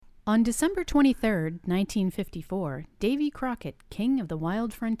On December 23, 1954, Davy Crockett, King of the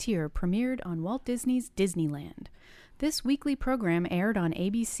Wild Frontier, premiered on Walt Disney's Disneyland. This weekly program aired on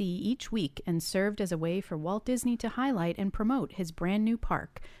ABC each week and served as a way for Walt Disney to highlight and promote his brand new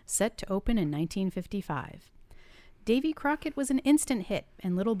park, set to open in 1955. Davy Crockett was an instant hit,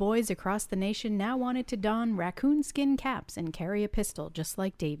 and little boys across the nation now wanted to don raccoon skin caps and carry a pistol just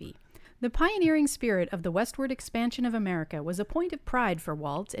like Davy. The pioneering spirit of the westward expansion of America was a point of pride for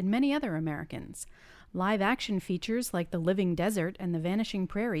Walt and many other Americans. Live-action features like The Living Desert and The Vanishing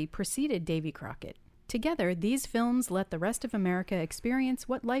Prairie preceded Davy Crockett. Together, these films let the rest of America experience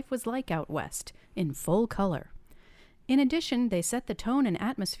what life was like out west, in full color. In addition, they set the tone and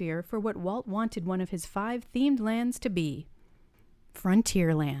atmosphere for what Walt wanted one of his 5 themed lands to be: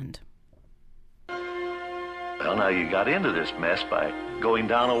 Frontierland. Well, now you got into this mess by going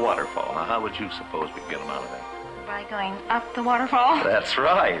down a waterfall. Now, how would you suppose we'd get them out of there? By going up the waterfall? That's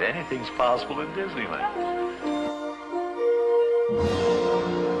right. Anything's possible in Disneyland.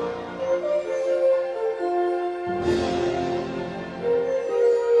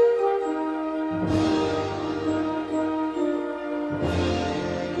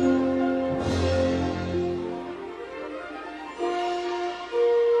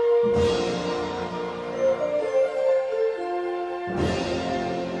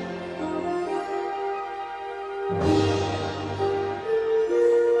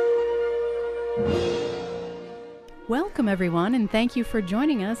 Welcome, everyone, and thank you for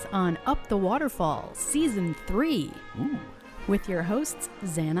joining us on Up the Waterfall, Season 3, with your hosts,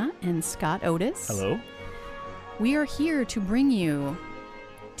 Xana and Scott Otis. Hello. We are here to bring you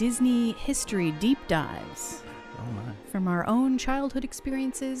Disney history deep dives. Oh, my. From our own childhood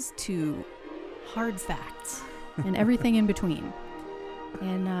experiences to hard facts and everything in between.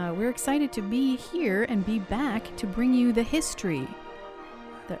 And we're excited to be here and be back to bring you the history,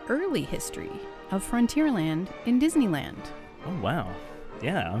 the early history of Frontierland in Disneyland. Oh, wow.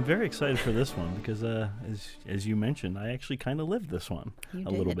 Yeah, I'm very excited for this one because, as you mentioned, I actually kind of lived this one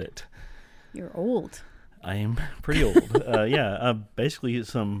little bit. You're old. I am pretty old. Basically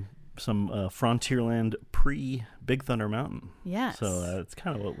some Frontierland pre-Big Thunder Mountain. Yes. So that's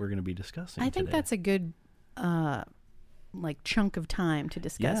kind of what we're going to be discussing I think today. that's a good chunk of time to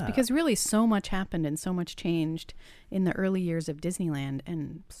discuss, Yeah. because really so much happened and so much changed in the early years of Disneyland.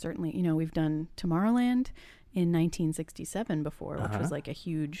 And certainly, we've done Tomorrowland in 1967 before, which was like a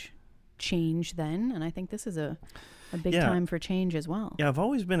huge change then. And I think this is a big time for change as well. Yeah, I've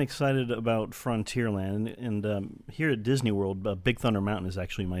always been excited about Frontierland, and here at Disney World, Big Thunder Mountain is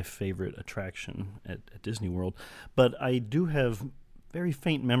actually my favorite attraction at Disney World. But I do have very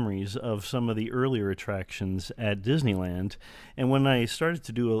faint memories of some of the earlier attractions at Disneyland, and when I started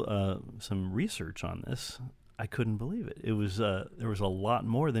to do some research on this, I couldn't believe it. It was there was a lot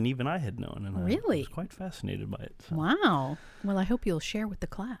more than even I had known, and Really? I was quite fascinated by it. So. Wow. Well, I hope you'll share with the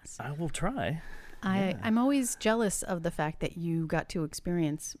class. I will try. I'm always jealous of the fact that you got to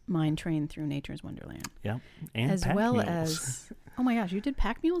experience Mine Train through Nature's Wonderland. Yeah, and as pack well mules. as, oh my gosh, you did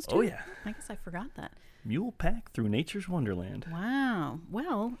pack mules too? Oh, yeah. I guess I forgot that. Mule pack through Nature's Wonderland. Wow.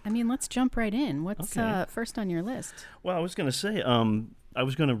 Well, let's jump right in. What's Okay. First on your list? Well, I was going to say, I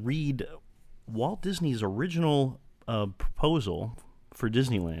was going to read Walt Disney's original proposal for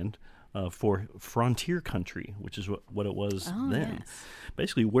Disneyland for Frontier Country, which is what it was then. Yes.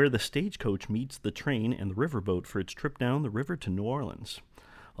 Basically, where the stagecoach meets the train and the riverboat for its trip down the river to New Orleans.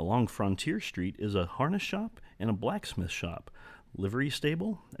 Along Frontier Street is a harness shop and a blacksmith shop, livery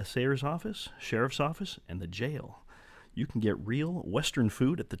stable, assayer's office, sheriff's office, and the jail. You can get real Western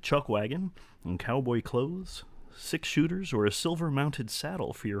food at the Chuck Wagon and cowboy clothes, 6-shooters, or a silver-mounted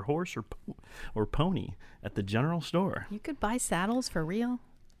saddle for your horse or pony at the general store. You could buy saddles for real?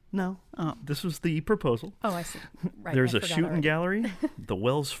 No, Oh. this was the proposal. Oh, I see. Right. There's I a forgot shooting already. gallery, the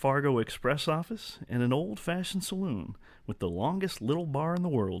Wells Fargo Express office, and an old-fashioned saloon with the longest little bar in the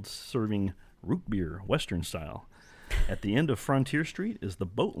world serving root beer, Western style. At the end of Frontier Street is the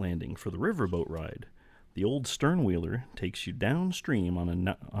boat landing for the riverboat ride. The old sternwheeler takes you downstream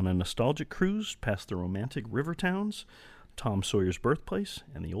on a nostalgic cruise past the romantic river towns, Tom Sawyer's birthplace,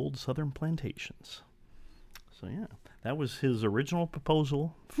 and the old southern plantations. So yeah, that was his original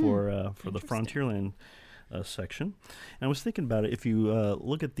proposal for the Frontierland section. And I was thinking about it. If you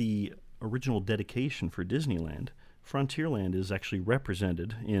look at the original dedication for Disneyland, Frontierland is actually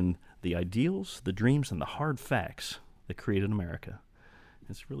represented in the ideals, the dreams, and the hard facts that created America.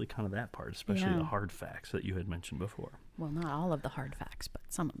 It's really kind of that part, especially the hard facts that you had mentioned before. Well, not all of the hard facts, but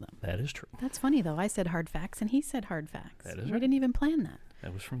some of them. That is true. That's funny, though. I said hard facts, and he said hard facts. That is We right. didn't even plan that.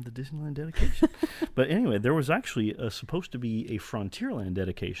 That was from the Disneyland dedication. But anyway, there was actually supposed to be a Frontierland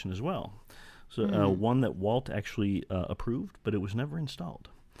dedication as well. So one that Walt actually approved, but it was never installed.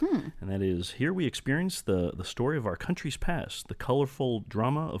 And that is, here we experience the story of our country's past, the colorful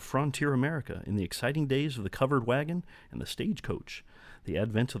drama of frontier America in the exciting days of the covered wagon and the stagecoach, the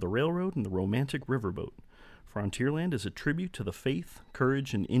advent of the railroad and the romantic riverboat. Frontierland is a tribute to the faith,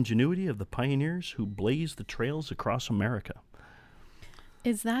 courage, and ingenuity of the pioneers who blazed the trails across America.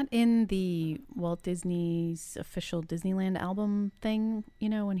 Is that in the Walt Disney's official Disneyland album thing,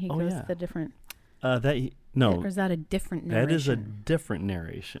 when he goes to the different... No. Or is that a different narration? That is a different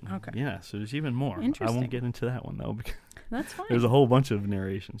narration. Okay. Yeah, so there's even more. I won't get into that one, though, because that's fine. There's a whole bunch of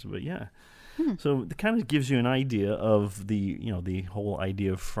narrations, but yeah. So it kind of gives you an idea of the whole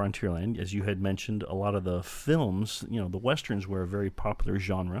idea of Frontierland. As you had mentioned, a lot of the films, the Westerns were a very popular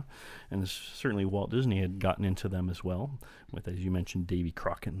genre, and certainly Walt Disney had gotten into them as well, with, as you mentioned, Davy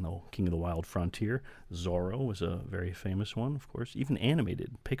Crockett and the King of the Wild Frontier. Zorro was a very famous one, of course, even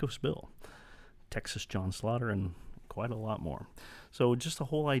animated, Pecos Bill, Texas John Slaughter, and quite a lot more. So just the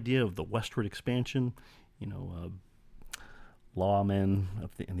whole idea of the westward expansion, lawmen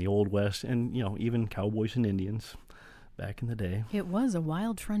in the Old West, and, even cowboys and Indians back in the day. It was a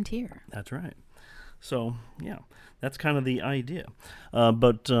wild frontier. That's right. So, yeah, that's kind of the idea.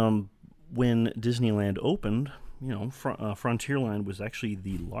 But when Disneyland opened, Frontierland was actually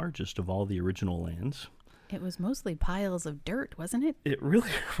the largest of all the original lands. It was mostly piles of dirt, wasn't it? It really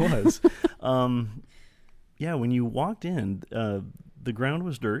was. Yeah, when you walked in, the ground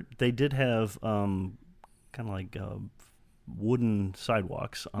was dirt. They did have kind of like wooden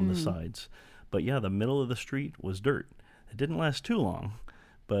sidewalks on the sides. But yeah, the middle of the street was dirt. It didn't last too long,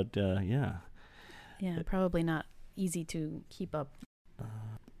 but yeah. Yeah, probably not easy to keep up.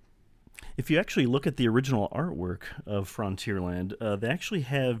 If you actually look at the original artwork of Frontierland, they actually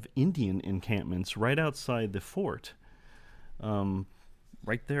have Indian encampments right outside the fort,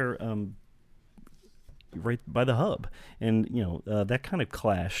 right there, right by the hub. And, that kind of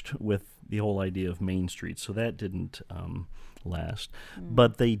clashed with the whole idea of Main Street, so that didn't last.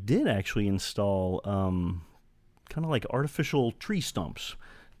 But they did actually install kind of like artificial tree stumps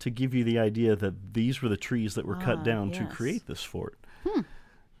to give you the idea that these were the trees that were cut down to create this fort.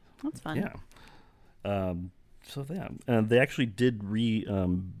 That's fun. Yeah. They actually did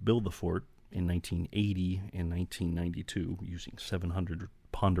rebuild the fort in 1980 and 1992 using 700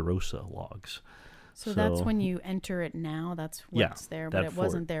 ponderosa logs. So that's when you enter it now? That's what's there, but it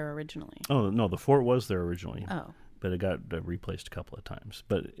wasn't there originally? Oh, no, the fort was there originally. Oh. But it got replaced a couple of times.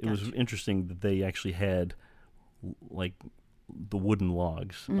 But it was interesting that they actually had, like, the wooden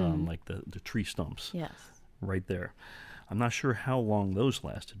logs, like the tree stumps. Yes. Right there. I'm not sure how long those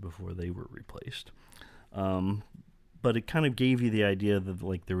lasted before they were replaced. But it kind of gave you the idea that,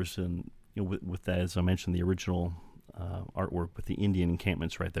 like, there was with that, as I mentioned, the original artwork with the Indian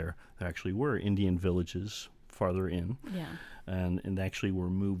encampments right there. There actually were Indian villages farther in. Yeah. And actually were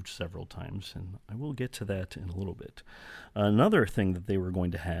moved several times, and I will get to that in a little bit. Another thing that they were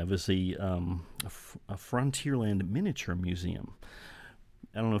going to have is a Frontierland miniature museum.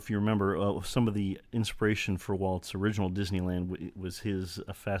 I don't know if you remember, some of the inspiration for Walt's original Disneyland was his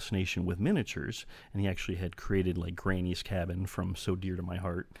fascination with miniatures, and he actually had created, like, Granny's Cabin from So Dear to My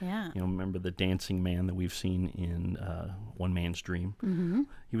Heart. Yeah. Remember the dancing man that we've seen in One Man's Dream? Mm-hmm.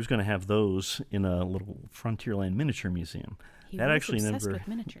 He was going to have those in a little Frontierland miniature museum. He was obsessed with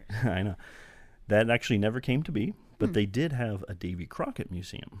miniatures. I know. That actually never came to be, but they did have a Davy Crockett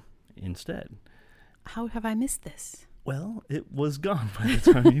museum instead. How have I missed this? Well, it was gone by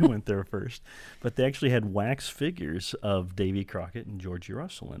the time you went there first. But they actually had wax figures of Davy Crockett and Georgie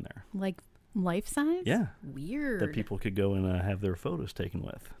Russell in there. Like life-size? Yeah. Weird. That people could go and have their photos taken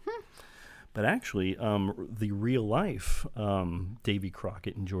with. But actually, the real-life Davy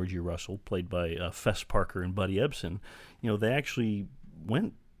Crockett and Georgie Russell, played by Fess Parker and Buddy Ebsen, they actually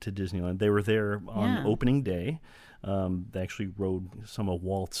went to Disneyland. They were there on opening day. They actually rode some of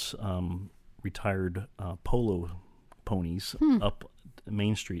Walt's retired polo ponies up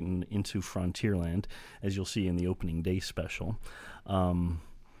Main Street and into Frontierland, as you'll see in the opening day special.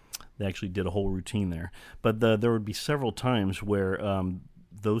 They actually did a whole routine there. But there would be several times where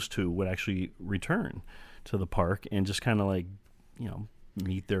those two would actually return to the park and just kind of like,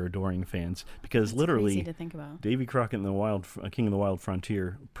 meet their adoring fans. Because literally, crazy to think about. Davy Crockett and the King of the Wild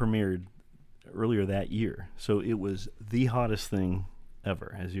Frontier premiered earlier that year. So it was the hottest thing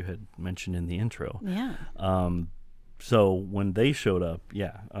ever, as you had mentioned in the intro. Yeah. So when they showed up,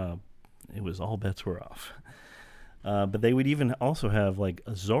 it was all bets were off. But they would even also have like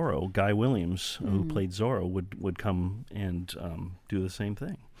Zorro, Guy Williams, who played Zorro, would come and do the same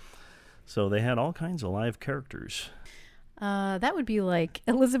thing. So they had all kinds of live characters. That would be like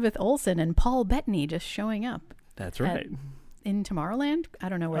Elizabeth Olsen and Paul Bettany just showing up. That's right. In Tomorrowland? I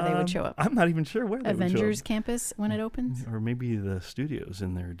don't know where they would show up. I'm not even sure where they would show up. Avengers Campus when it opens? Or maybe the studios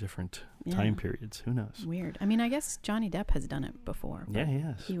in their different time periods. Who knows? Weird. I mean, I guess Johnny Depp has done it before. Yeah, he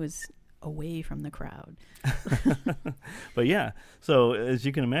has. He was away from the crowd. But yeah, so as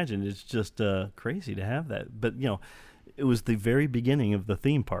you can imagine, it's just crazy to have that. But, it was the very beginning of the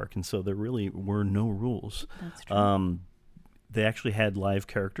theme park, and so there really were no rules. That's true. They actually had live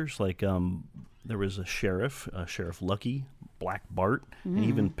characters, like there was a Sheriff Lucky, Black Bart, and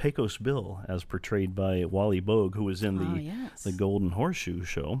even Pecos Bill, as portrayed by Wally Bogue, who was in the Golden Horseshoe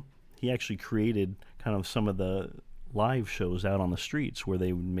show. He actually created kind of some of the live shows out on the streets where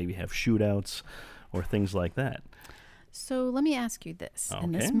they would maybe have shootouts or things like that. So let me ask you this,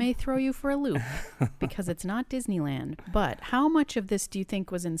 and this Okay. may throw you for a loop because it's not Disneyland, but how much of this do you think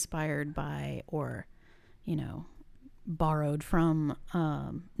was inspired by or, borrowed from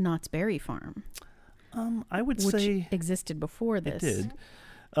Knott's Berry Farm? I would which say existed before it this. did.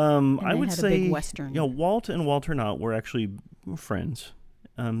 And I they would had a say, big Western. Walt and Walter Knott were actually friends.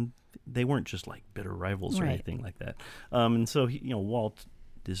 They weren't just like bitter rivals or Right. anything like that. And so, Walt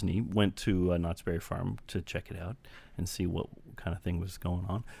Disney went to Knott's Berry Farm to check it out and see what kind of thing was going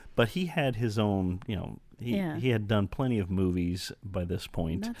on. But he had his own, he had done plenty of movies by this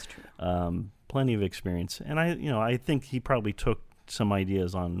point. That's true. Plenty of experience. And I think he probably took some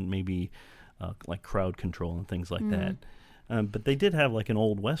ideas on maybe like crowd control and things like that. But they did have like an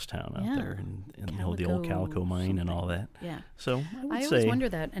old West town out there, and the old Calico mine and all that. Yeah. So I always wonder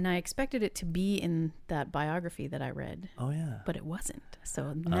that, and I expected it to be in that biography that I read. Oh yeah. But it wasn't.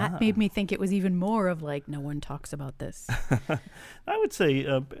 So that made me think it was even more of like, no one talks about this. I would say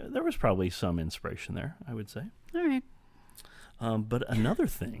there was probably some inspiration there, I would say. All right. But another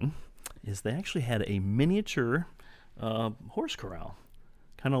thing is they actually had a miniature horse corral,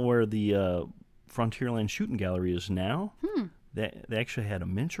 kind of where the Frontierland Shooting Gallery is now. They actually had a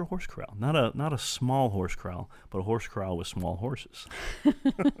miniature horse corral, not a small horse corral, but a horse corral with small horses.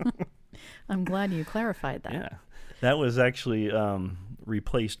 I'm glad you clarified that. Yeah, that was actually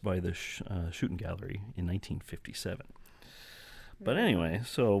replaced by the Shooting Gallery in 1957. But anyway,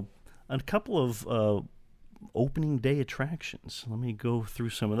 so a couple of opening day attractions. Let me go through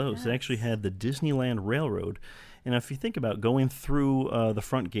some of those. Yes. They actually had the Disneyland Railroad. And if you think about going through the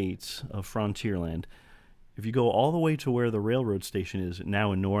front gates of Frontierland, if you go all the way to where the railroad station is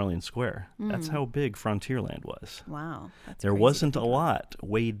now in New Orleans Square, that's how big Frontierland was. Wow. That's There crazy wasn't to a think about. lot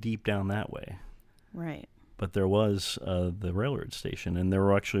way deep down that way, Right. but there was the railroad station. And there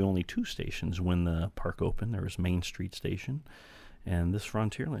were actually only two stations when the park opened. There was Main Street Station and this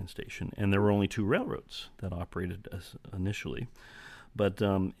Frontierland station. And there were only two railroads that operated initially. But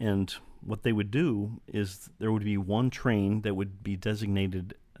and what they would do is there would be one train that would be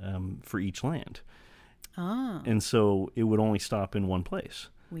designated for each land. Ah, And so it would only stop in one place.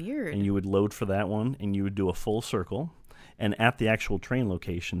 weird. And you would load for that one, and you would do a full circle. And at the actual train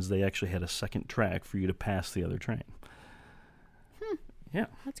locations, they actually had a second track for you to pass the other train. Yeah.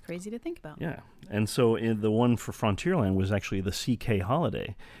 That's crazy to think about. Yeah, and so the one for Frontierland was actually the CK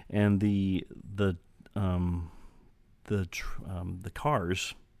Holiday, and the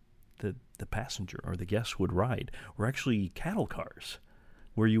cars that the passenger or the guests would ride were actually cattle cars,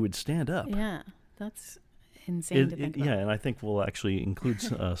 where you would stand up. Yeah, that's insane to think about. Yeah, and I think we'll actually include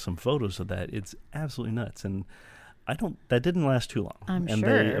some photos of that. It's absolutely nuts, and that didn't last too long. I'm and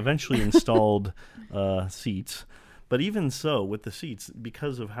sure. they eventually installed seats. But even so, with the seats,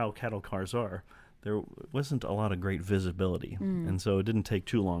 because of how cattle cars are, there wasn't a lot of great visibility. And so it didn't take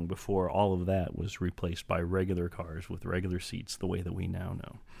too long before all of that was replaced by regular cars with regular seats the way that we now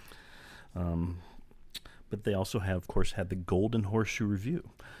know. But they also have, of course, had the Golden Horseshoe Review.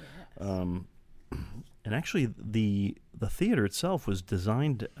 Yes. And actually, the theater itself was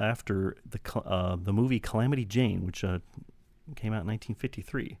designed after the movie Calamity Jane, which came out in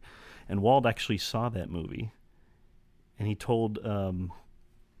 1953. And Walt actually saw that movie. And he told Harper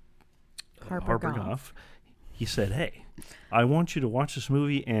Harper Goff. Goff, he said, "Hey, I want you to watch this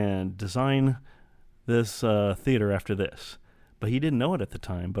movie and design this theater after this." But he didn't know it at the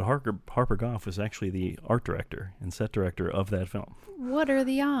time, but Harper Goff was actually the art director and set director of that film. What are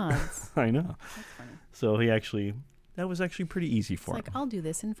the odds? I know. That's funny. So that was actually pretty easy It's for like, him. I'll do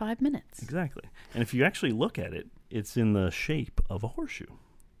this in 5 minutes. Exactly. And if you actually look at it, it's in the shape of a horseshoe.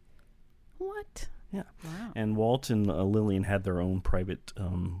 What? Yeah. Wow. And Walt and Lillian had their own private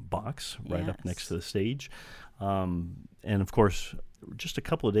box right up next Yes. to the stage. And of course, just a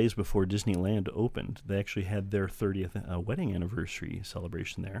couple of days before Disneyland opened, they actually had their 30th wedding anniversary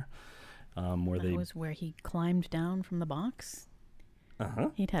celebration there. Where That was where he climbed down from the box. Uh-huh.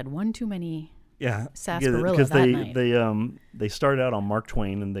 He'd had one too many. Yeah, Sarsaparilla because that night. they started out on Mark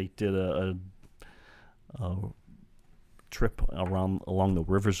Twain, and they did a trip along the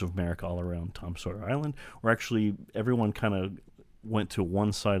rivers of America, all around Tom Sawyer Island, where actually everyone kind of went to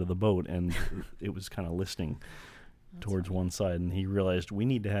one side of the boat, and it was kind of listing towards one side, and he realized we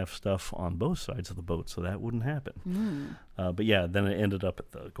need to have stuff on both sides of the boat, so that wouldn't happen. But yeah, then it ended up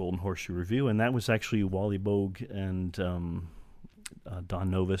at the Golden Horseshoe Review, and that was actually Wally Bogue and Don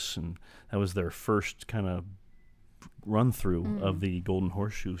Novus, and that was their first kind of run-through of the Golden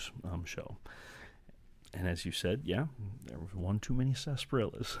Horseshoes show. And as you said, yeah, there was one too many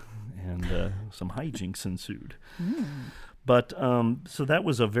sarsaparillas, and some hijinks ensued. But so that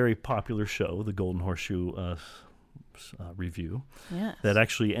was a very popular show, the Golden Horseshoe Review, Yes. that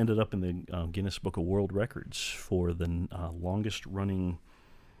actually ended up in the Guinness Book of World Records for the longest-running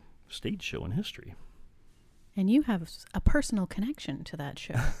stage show in history. And you have a personal connection to that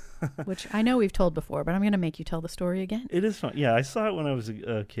show, which I know we've told before, but I'm going to make you tell the story again. It is fun. Yeah, I saw it when I was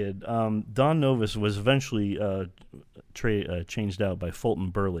a kid. Don Novus was eventually changed out by Fulton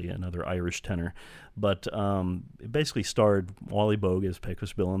Burley, another Irish tenor. But it basically starred Wally Bogue as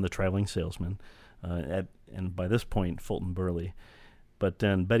Pecos Bill and the Traveling Salesman. And by this point, Fulton Burley. But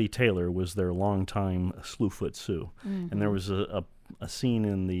then Betty Taylor was their longtime Slewfoot Sue. And there was a scene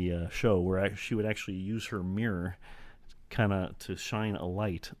in the show where she would actually use her mirror kind of to shine a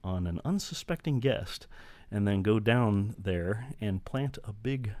light on an unsuspecting guest and then go down there and plant a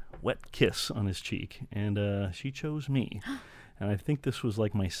big wet kiss on his cheek. And she chose me. And I think this was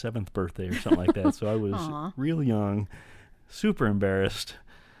like my 7th birthday or something like that. So I was Aw. real young, super embarrassed.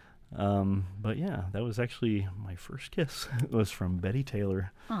 But yeah, that was actually my first kiss. It was from Betty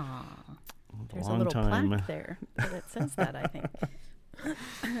Taylor. Aw. There's a Long little time. plaque there that says that, I think.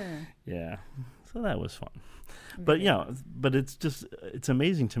 Yeah, so that was fun. But yeah, but it's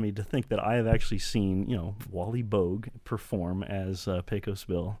amazing to me to think that I have actually seen, Wally Bogue perform as Pecos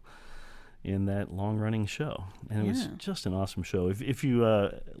Bill in that long-running show. And it was just an awesome show. If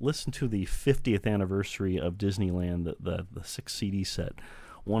you listen to the 50th anniversary of Disneyland, the 6 CD set,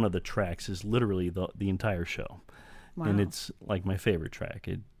 one of the tracks is literally the entire show. Wow. And it's like my favorite track.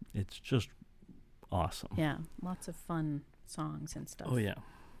 It's just awesome. Yeah, lots of fun songs and stuff. Oh, yeah.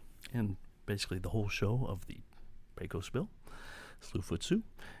 And basically the whole show of the Pecos Bill, Slewfoot Sue,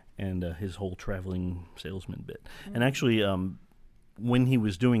 and his whole traveling salesman bit. And actually, when he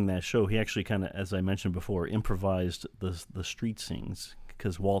was doing that show, he actually kind of, as I mentioned before, improvised the street sings,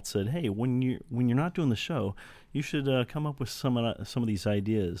 because Walt said, "Hey, when you're not doing the show, you should come up with some of these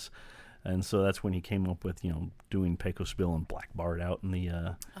ideas." And so that's when he came up with, doing Pecos Bill and Black Bart out in the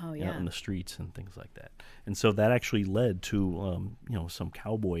out in the streets and things like that. And so that actually led to some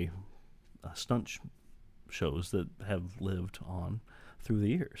cowboy stunt shows that have lived on through the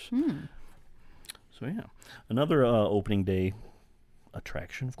years. So yeah, another opening day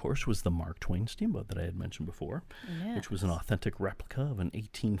attraction, of course, was the Mark Twain Steamboat that I had mentioned before, which was an authentic replica of an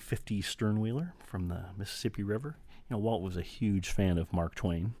 1850 sternwheeler from the Mississippi River. Walt was a huge fan of Mark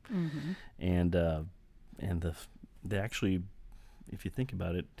Twain, and they actually, if you think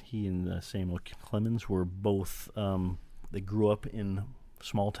about it, he and Samuel Clemens were both. They grew up in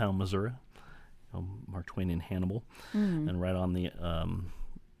small town Missouri. Mark Twain in Hannibal, and right on the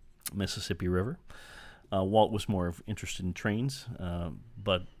Mississippi River. Walt was more interested in trains,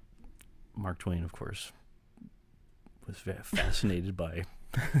 but Mark Twain, of course, was fascinated by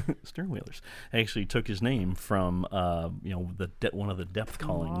sternwheelers. Actually took his name from one of the depth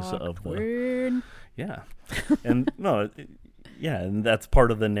callings of the and that's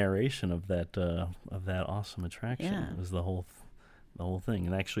part of the narration of that awesome attraction. Yeah. It was the whole thing,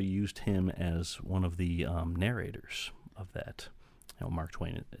 and actually used him as one of the narrators of that, Mark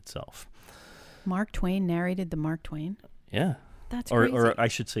Twain itself. Mark Twain narrated the Mark Twain? Yeah. That's crazy. Or I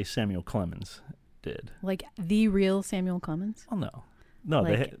should say Samuel Clemens did. Like the real Samuel Clemens? Oh, no. No,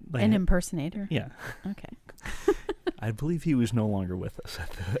 like an impersonator? Yeah. Okay. I believe he was no longer with us at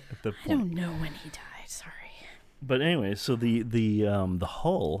the point. I don't know when he died. Sorry. But anyway, so the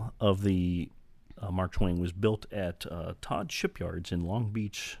hull of the Mark Twain was built at Todd Shipyards in Long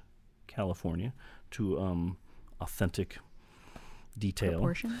Beach, California, to authentic detail.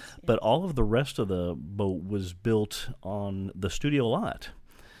 Proportions? Yeah. But all of the rest of the boat was built on the studio lot.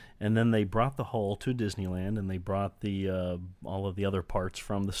 And then they brought the hull to Disneyland, and they brought the all of the other parts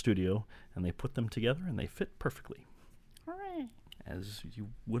from the studio, and they put them together, and they fit perfectly, as you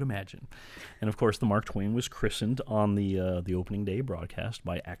would imagine. And of course, the Mark Twain was christened on the opening day broadcast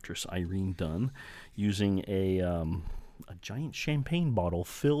by actress Irene Dunne, using a giant champagne bottle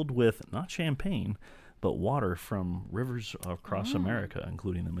filled with not champagne, but water from rivers across America,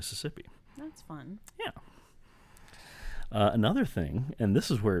 including the Mississippi. That's fun. Yeah. Another thing, and this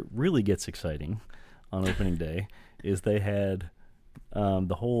is where it really gets exciting on opening day, is they had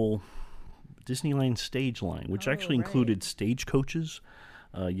the whole Disneyland stage line, which actually included stagecoaches,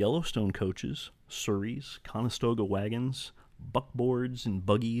 Yellowstone coaches, surreys, Conestoga wagons, buckboards, and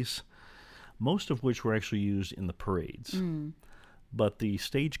buggies, most of which were actually used in the parades. But the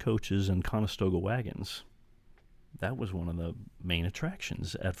stagecoaches and Conestoga wagons, that was one of the main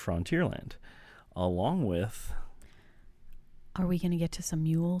attractions at Frontierland, along with... Are we going to get to some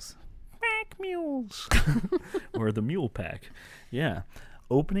mules? Pack mules. Or the mule pack. Yeah.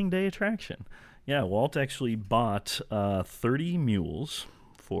 Opening day attraction. Yeah, Walt actually bought 30 mules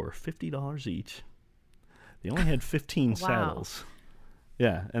for $50 each. They only had 15 saddles.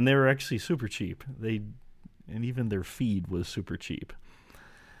 Yeah, and they were actually super cheap. And even their feed was super cheap.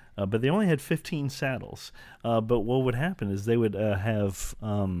 But they only had 15 saddles. But what would happen is they would have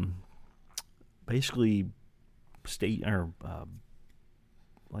basically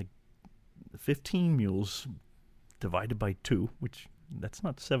like 15 mules divided by 2, which that's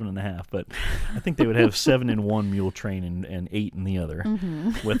not 7.5, but I think they would have 7 in one mule train and 8 in the other,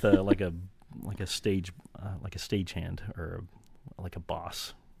 with like a stagehand or like a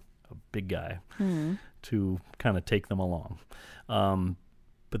boss, a big guy, to kind of take them along.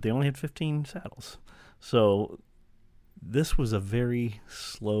 But they only had 15 saddles, so this was a very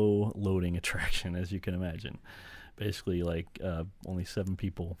slow loading attraction, as you can imagine. Basically, like only 7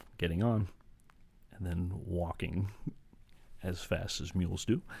 people getting on, and then walking as fast as mules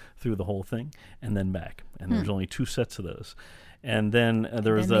do through the whole thing, and then back. And there's only 2 sets of those. And then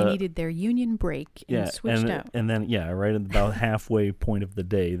there was they needed their union break and switched out. And then, right at about halfway point of the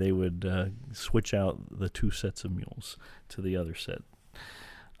day, they would switch out the 2 sets of mules to the other set.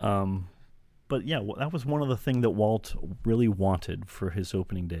 But yeah, that was one of the things that Walt really wanted for his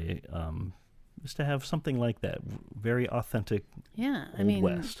opening day, is to have something like that, very authentic. Yeah, Old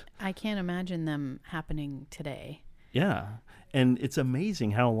West. I can't imagine them happening today. Yeah, and it's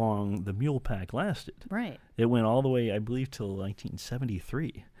amazing how long the mule pack lasted. Right. It went all the way, I believe, till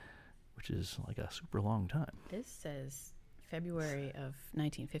 1973, which is like a super long time. This says February of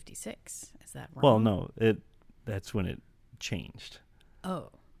 1956. Is that wrong? Well, no, that's when it changed.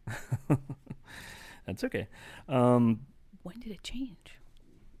 Oh. That's okay. When did it change?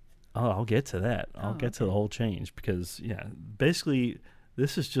 Oh, I'll get to that. I'll get to the whole change because, basically,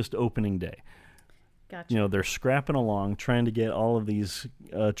 this is just opening day. Gotcha. They're scrapping along, trying to get all of these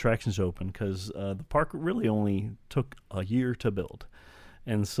attractions open because the park really only took a year to build.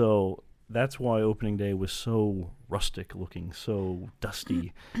 And so that's why opening day was so rustic looking, so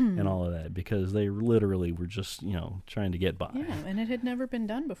dusty and all of that, because they literally were just, trying to get by. Yeah, and it had never been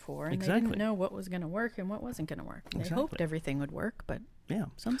done before, and Exactly. they didn't know what was going to work and what wasn't going to work. They hoped everything would work, but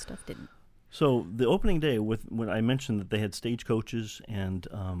some stuff didn't. So the opening day, when I mentioned that they had stagecoaches and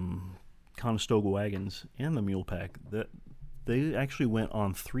Conestoga wagons and the mule pack, that they actually went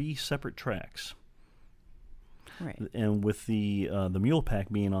on 3 separate tracks. Right. And with the mule pack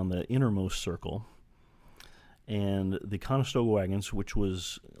being on the innermost circle, and the Conestoga wagons, which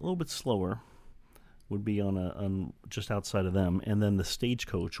was a little bit slower, would be on just outside of them, and then the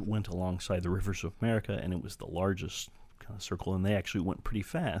stagecoach went alongside the Rivers of America, and it was the largest kind of circle, and they actually went pretty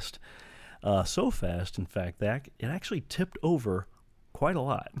fast. So fast, in fact, that it actually tipped over quite a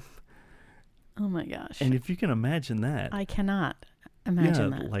lot. Oh my gosh. And if you can imagine that. I cannot imagine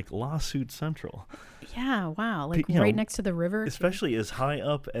that. Like Lawsuit Central. Yeah, wow. Like right next to the river. Especially as high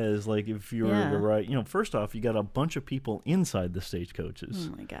up as, like, if you were to ride, first off, you got a bunch of people inside the stagecoaches.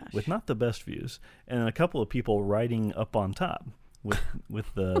 Oh my gosh. With not the best views. And a couple of people riding up on top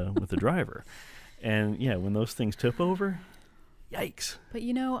with the driver. And when those things tip over, yikes. But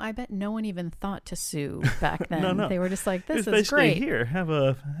I bet no one even thought to sue back then. No. They were just like, this is great. Here, have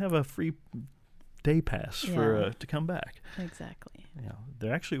a free day pass for to come back. Exactly.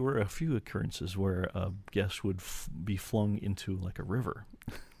 There actually were a few occurrences where a guest would be flung into like a river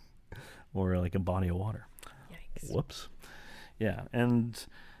or like a body of water. Yikes. Whoops. Yeah, and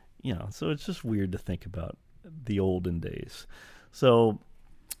so it's just weird to think about the olden days. So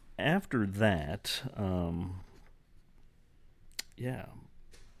after that,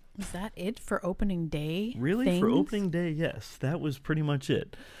 Was that it for opening day? Really? things? For opening day, yes. That was pretty much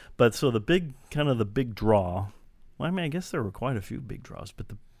it. But so the big draw, well, I mean, I guess there were quite a few big draws, but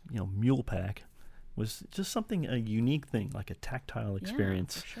the mule pack was just a unique thing, like a tactile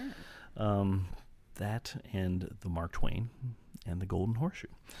experience. Yeah, for sure. That and the Mark Twain and the Golden Horseshoe.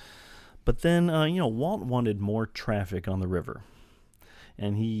 But then, Walt wanted more traffic on the river.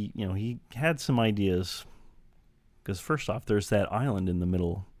 And he had some ideas, because first off, there's that island in the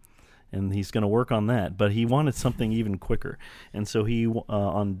middle, and he's going to work on that. But he wanted something even quicker. And so he,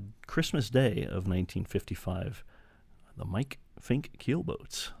 on Christmas Day of 1955, the Mike Fink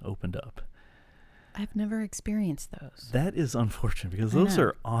keelboats opened up. I've never experienced those. That is unfortunate, because those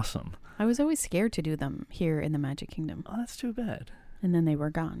are awesome. I was always scared to do them here in the Magic Kingdom. Oh, that's too bad. And then they were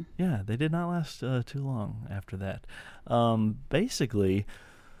gone. Yeah, they did not last too long after that. Basically,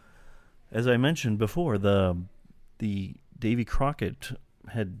 as I mentioned before, the Davy Crockett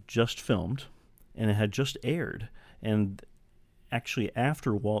had just filmed, and it had just aired. And actually,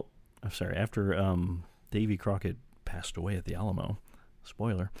 after Davy Crockett passed away at the Alamo,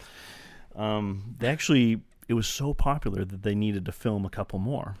 spoiler, it was so popular that they needed to film a couple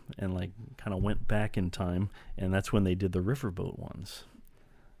more, and kind of went back in time, and that's when they did the riverboat ones.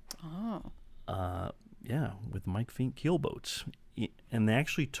 Oh. Yeah, with Mike Fink keelboats. And they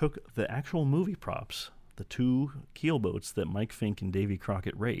actually took the actual movie props, the two keelboats that Mike Fink and Davy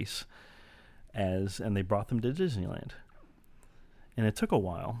Crockett race, and they brought them to Disneyland. And it took a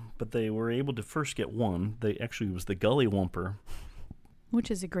while, but they were able to first get one. It was the Gully Whumper. Which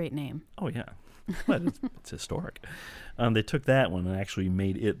is a great name. Oh, yeah. But it's historic. They took that one and actually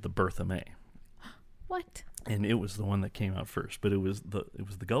made it the Bertha May. What? And it was the one that came out first, but it was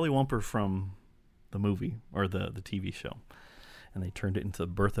the Gully Whumper from the movie or the TV show, and they turned it into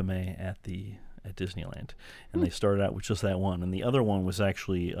Bertha May at Disneyland, and they started out with just that one, and the other one was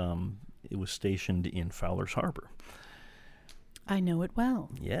actually it was stationed in Fowler's Harbor. I know it well.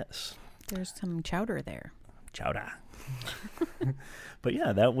 Yes, there's some chowder there. Chowder. But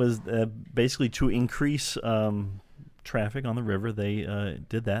yeah, that was basically to increase traffic on the river. They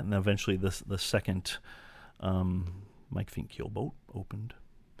did that, and eventually the second Mike Fink keelboat opened,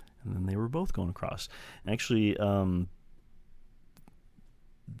 and then they were both going across. Actually,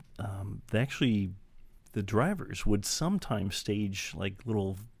 the drivers would sometimes stage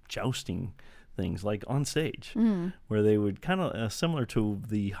little jousting things on stage, where they would kind of similar to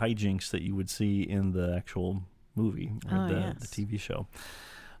the hijinks that you would see in the actual movie or the TV show,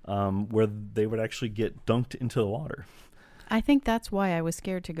 where they would actually get dunked into the water. I think that's why I was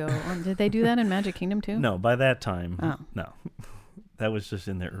scared to go. Did they do that in Magic Kingdom too? No, by that time, Oh. no. That was just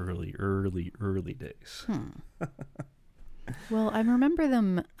in the early days. Well, I remember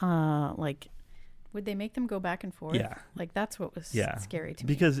them, would they make them go back and forth? Yeah. That's what was scary to me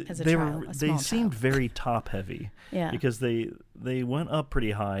because as a they child, a they small seemed child. very top heavy. Yeah. Because they went up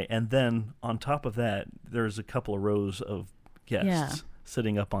pretty high, and then on top of that, there's a couple of rows of guests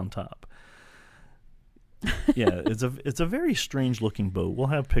sitting up on top. Yeah, it's a very strange looking boat. We'll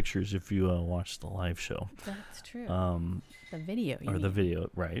have pictures if you watch the live show. That's true. The video, the video,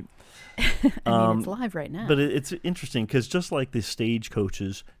 right? I mean, it's live right now. But it's interesting because just like the stage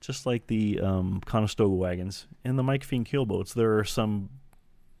coaches, just like the Conestoga wagons and the Mike Fink keelboats, there are some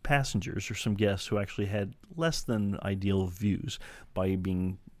passengers or some guests who actually had less than ideal views by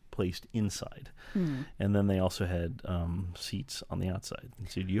being placed inside. And then they also had seats on the outside. And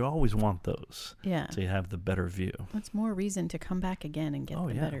so you always want those to have the better view. That's more reason to come back again and get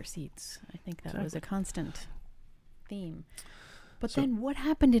the yeah. better seats. I think that was Exactly. a constant theme. But then what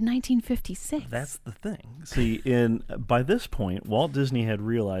happened in 1956? That's the thing. See, by this point, Walt Disney had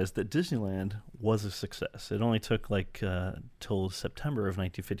realized that Disneyland was a success. It only took till September of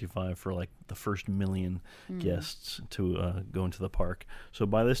 1955 for the first million guests to go into the park. So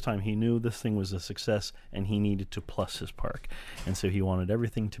by this time, he knew this thing was a success, and he needed to plus his park. And so he wanted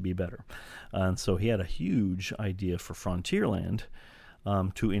everything to be better. And so he had a huge idea for Frontierland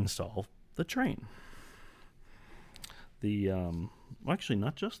to install the train. Actually,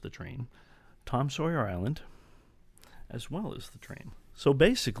 not just the train, Tom Sawyer Island, as well as the train. So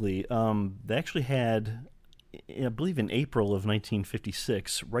basically, they actually had, I believe in April of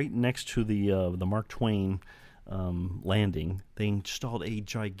 1956, right next to the Mark Twain landing, they installed a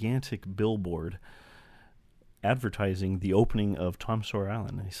gigantic billboard advertising the opening of Tom Sawyer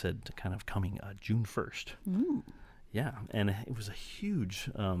Island. And they said kind of coming June 1st. Ooh. Yeah, and it was a huge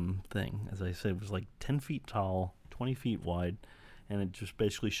thing. As I said, it was 10 feet tall, 20 feet wide, and it just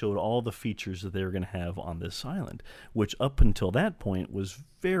basically showed all the features that they were going to have on this island, which up until that point was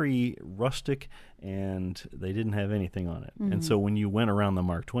very rustic, and they didn't have anything on it. And so when you went around the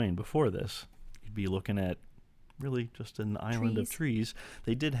Mark Twain before this, you'd be looking at really just an island of trees.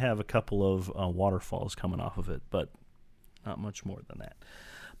 They did have a couple of waterfalls coming off of it, but not much more than that.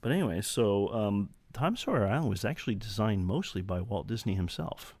 But anyway, so Tom Sawyer Island was actually designed mostly by Walt Disney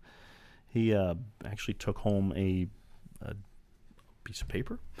himself. He actually took home a piece of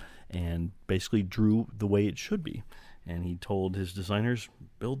paper and basically drew the way it should be. And he told his designers,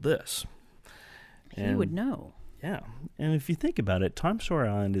 build this. He would know. Yeah. And if you think about it, Tom Sawyer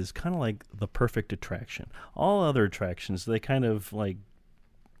Island is kind of like the perfect attraction. All other attractions, they kind of like,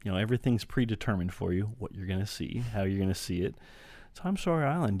 everything's predetermined for you, what you're going to see, how you're going to see it. Tom Sawyer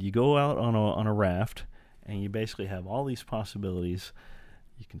Island, you go out on a raft, and you basically have all these possibilities.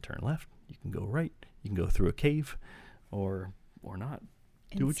 You can turn left, you can go right, you can go through a cave, or not.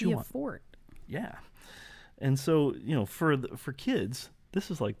 Do what you want. And see a fort. Yeah. And so, for kids,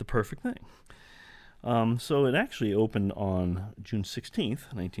 this is like the perfect thing. So it actually opened on June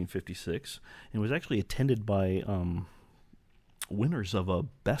 16th, 1956, and was actually attended by winners of a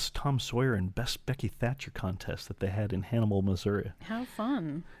Best Tom Sawyer and Best Becky Thatcher contest that they had in Hannibal, Missouri. How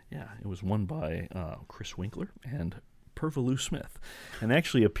fun. Yeah, it was won by Chris Winkler and Pervaloo Smith, and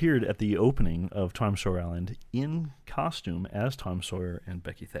actually appeared at the opening of Tom Sawyer Island in costume as Tom Sawyer and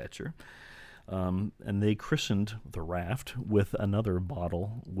Becky Thatcher. And they christened the raft with another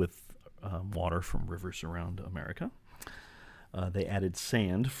bottle with water from rivers around America. They added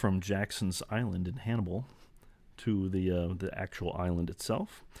sand from Jackson's Island in Hannibal to the actual island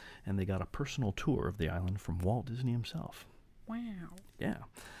itself, and they got a personal tour of the island from Walt Disney himself. Wow. Yeah.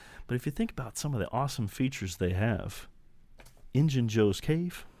 But if you think about some of the awesome features they have, Injun Joe's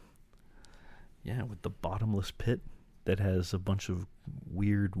Cave, yeah, with the bottomless pit that has a bunch of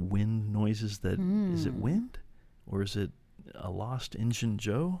weird wind noises that, is it wind? Or is it a lost Injun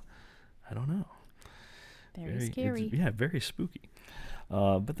Joe? I don't know. Very scary. Yeah, very spooky.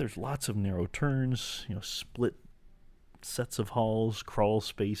 But there's lots of narrow turns, split sets of halls, crawl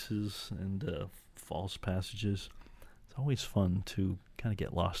spaces, and false passages. It's always fun to kind of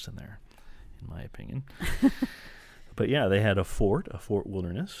get lost in there, in my opinion. But yeah, they had a Fort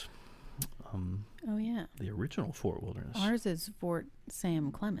Wilderness. Oh, yeah. The original Fort Wilderness. Ours is Fort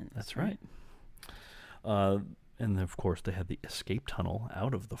Sam Clemens. That's right. And of course, they had the escape tunnel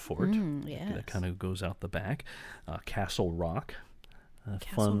out of the fort. Yes. That kind of goes out the back. Castle Rock.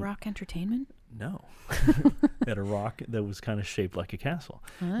 Castle Rock Entertainment? No. They had a rock that was kind of shaped like a castle.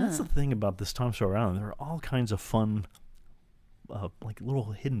 That's the thing about this Tom Sawyer Island. There are all kinds of fun, like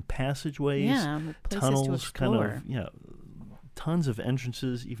little hidden passageways, places tunnels, to explore. tons of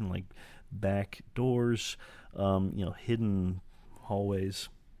entrances, even like back doors, hidden hallways.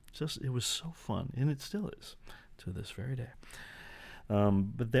 It was so fun, and it still is to this very day.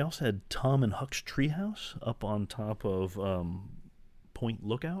 But they also had Tom and Huck's Treehouse up on top of Point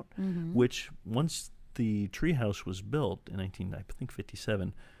Lookout, which once the treehouse was built in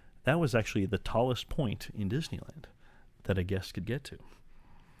 1957, that was actually the tallest point in Disneyland that a guest could get to.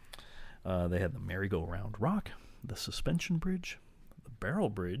 They had the merry-go-round rock, the suspension bridge, the barrel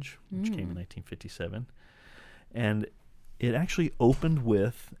bridge, which came in 1957, and it actually opened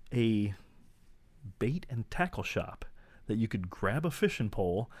with a bait and tackle shop that you could grab a fishing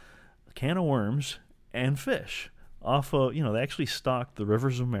pole, a can of worms, and fish off of, they actually stocked the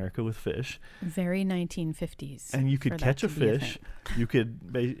rivers of America with fish. Very 1950s. And you could catch a fish. You could,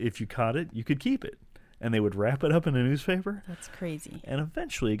 if you caught it, you could keep it. And they would wrap it up in a newspaper. That's crazy. And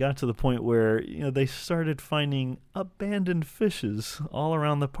eventually it got to the point where, they started finding abandoned fishes all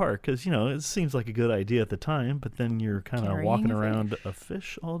around the park. Because, it seems like a good idea at the time, but then you're kind of walking around a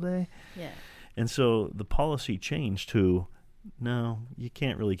fish all day. Yeah. And so the policy changed to, no, you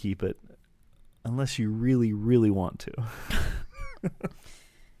can't really keep it unless you really, really want to.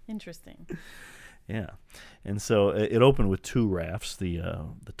 Interesting. Yeah. And so it opened with two rafts, the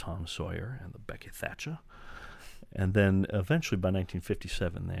Tom Sawyer and the Becky Thatcher. And then eventually by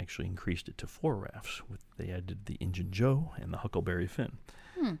 1957, they actually increased it to 4 rafts. They added the Injun Joe and the Huckleberry Finn.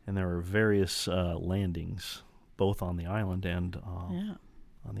 And there were various landings, both on the island and on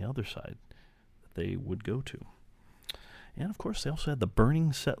the other side, that they would go to. And, of course, they also had the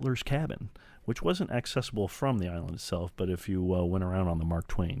Burning Settler's Cabin, which wasn't accessible from the island itself, but if you went around on the Mark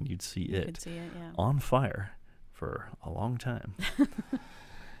Twain, you'd see it on fire for a long time.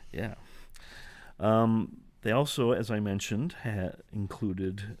 Yeah. They also, as I mentioned,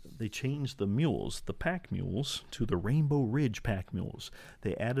 they changed the mules, the pack mules, to the Rainbow Ridge pack mules.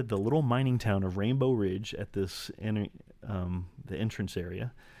 They added the little mining town of Rainbow Ridge at the entrance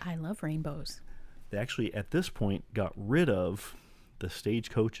area. I love rainbows. They actually, at this point, got rid of the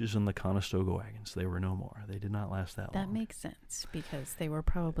stagecoaches and the Conestoga wagons. They were no more. They did not last that long. That makes sense, because they were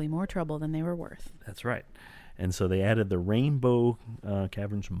probably more trouble than they were worth. That's right. And so they added the Rainbow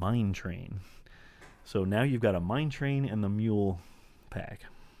Caverns mine train. So now you've got a mine train and the mule pack.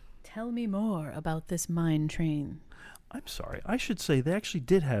 Tell me more about this mine train. I'm sorry. I should say they actually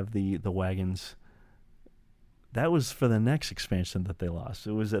did have the wagons. That was for the next expansion that they lost.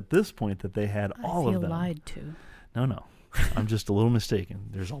 It was at this point that they had all of them. I feel lied to. No. I'm just a little mistaken.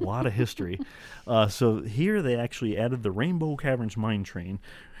 There's a lot of history. So here they actually added the Rainbow Caverns mine train.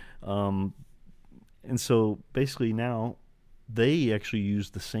 And so basically now they actually use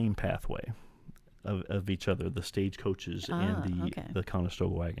the same pathway of each other, the stagecoaches and the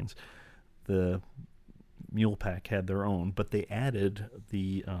Conestoga wagons. The mule pack had their own, but they added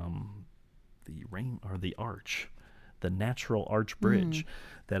the arch, the natural arch bridge.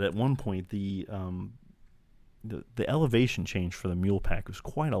 That at one point the elevation change for the mule pack was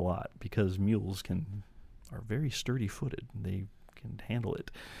quite a lot, because mules are very sturdy footed. They can handle it,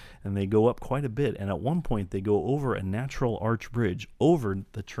 and they go up quite a bit. And at one point they go over a natural arch bridge over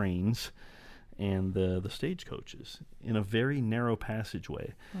the trains and the stagecoaches in a very narrow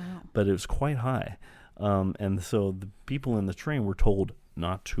passageway. Wow. But it was quite high. And so the people in the train were told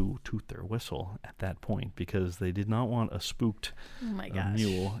not to toot their whistle at that point, because they did not want a spooked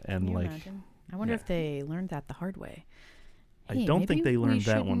mule. And Can you imagine? I wonder if they learned that the hard way. I don't think they learned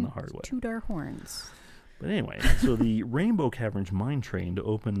that one the hard way. Toot our horns. But anyway, so the Rainbow Caverns mine train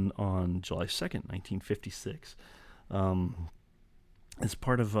opened on July 2nd, 1956. As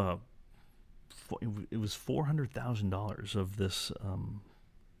part of it was $400,000 of this of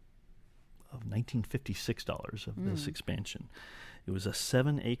 $1956 of this expansion. It was a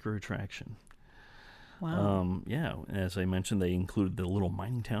 7-acre attraction. Wow. As I mentioned, they included the little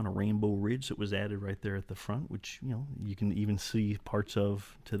mining town of Rainbow Ridge that was added right there at the front, which you can even see parts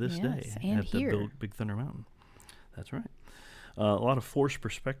of to this day and at here. the Big Thunder Mountain. That's right. A lot of forced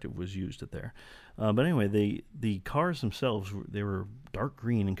perspective was used at there. But anyway, the cars themselves, they were dark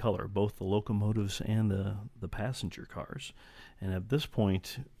green in color, both the locomotives and the passenger cars. And at this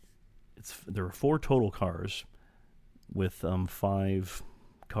point, there were 4 total cars with 5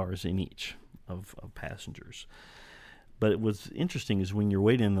 cars in each of passengers. But what's interesting is when you're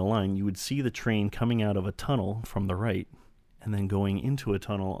waiting in the line, you would see the train coming out of a tunnel from the right and then going into a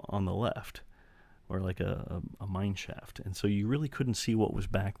tunnel on the left, or like a mine shaft. And so you really couldn't see what was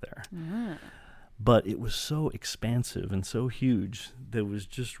back there. But it was so expansive and so huge that it was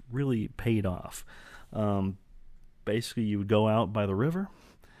just really paid off. Basically, you would go out by the river,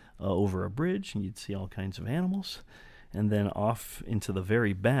 over a bridge, and you'd see all kinds of animals. And then off into the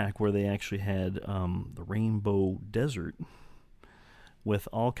very back, where they actually had the Rainbow Desert with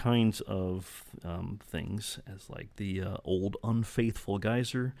all kinds of things, as like the old Unfaithful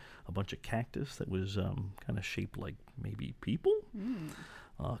Geyser, a bunch of cactus that was kind of shaped like maybe people,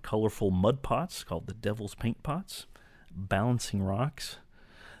 colorful mud pots called the Devil's Paint Pots, bouncing rocks.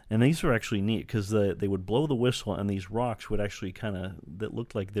 And these were actually neat, because they would blow the whistle, and these rocks would actually that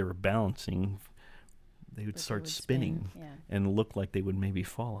looked like they were bouncing. They would start spinning and look like they would maybe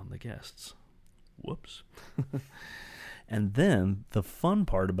fall on the guests. Whoops. And then the fun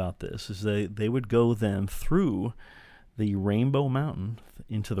part about this is they would go then through the Rainbow Mountain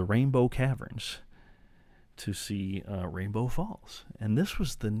into the Rainbow Caverns to see Rainbow Falls. And this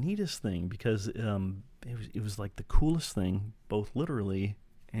was the neatest thing, because it was like the coolest thing, both literally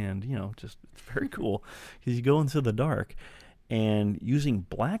and, just very cool. Because you go into the dark, and using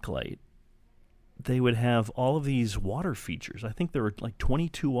blacklight, they would have all of these water features. I think there were like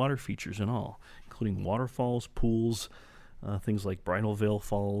 22 water features in all, including waterfalls, pools, things like Bridal Veil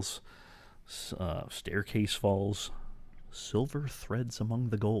Falls, Staircase Falls, Silver Threads Among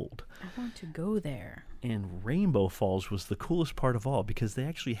the Gold. I want to go there. And Rainbow Falls was the coolest part of all, because they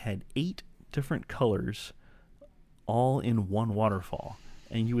actually had 8 different colors all in one waterfall.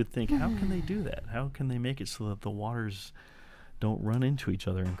 And you would think, how can they do that? How can they make it so that the waters don't run into each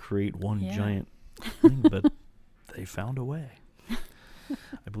other and create one giant thing? But they found a way.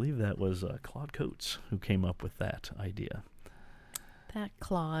 I believe that was Claude Coates who came up with that idea. That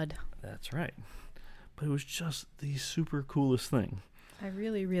Claude. That's right. But it was just the super coolest thing. I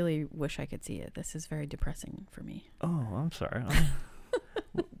really, really wish I could see it. This is very depressing for me. Oh, I'm sorry.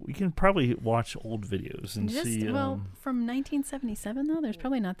 We can probably watch old videos and see. From 1977, though, there's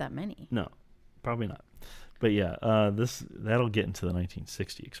probably not that many. No, probably not. But yeah, that'll get into the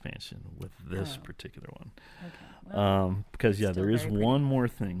 1960 expansion with this particular one. Okay. Well, Because still there is very pretty. one more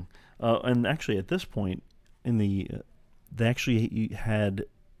thing, and actually at this point in they actually had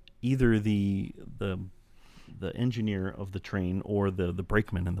either the engineer of the train or the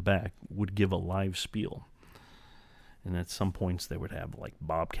brakeman in the back would give a live spiel, and at some points they would have like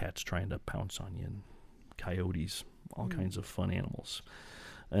bobcats trying to pounce on you and coyotes, all kinds of fun animals,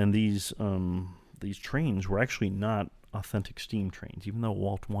 and these trains were actually not authentic steam trains, even though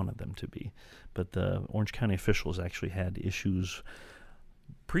Walt wanted them to be. But the Orange County officials actually had issues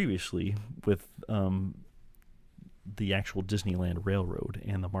previously with the actual Disneyland Railroad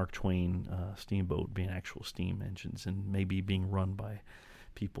and the Mark Twain steamboat being actual steam engines and maybe being run by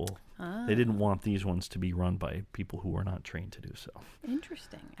people. They didn't want these ones to be run by people who were not trained to do so.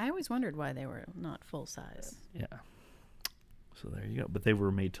 Interesting. I always wondered why they were not full size. Yeah. So there you go. But they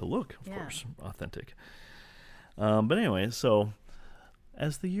were made to look, of Yeah. course, authentic. But anyway, so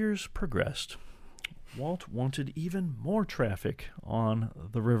as the years progressed, Walt wanted even more traffic on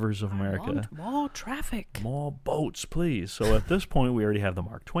the rivers of America. I want more traffic. More boats, please. So at this point, we already have the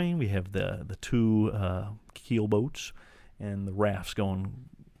Mark Twain. We have the two keel boats and the rafts going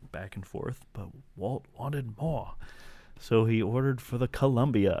back and forth. But Walt wanted more. So he ordered for the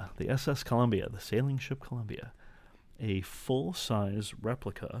Columbia, the SS Columbia, the sailing ship Columbia, a full-size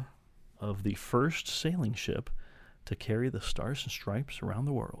replica of the first sailing ship to carry the Stars and Stripes around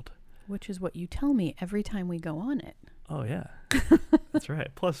the world. Which is what you tell me every time we go on it. Oh, yeah. That's right.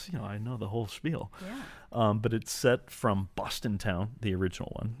 Plus, I know the whole spiel. Yeah. But it's set from Boston Town, the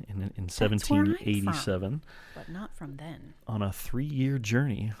original one, in where I'm 1787, But not from then. on a 3-year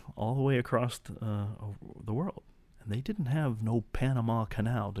journey all the way across the world. And they didn't have no Panama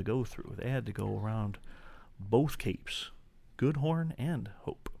Canal to go through. They had to go around both capes, Good Horn and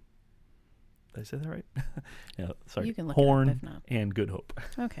Hope. Did I say that right? Yeah, sorry. You can look it up Horn if not. and Good Hope.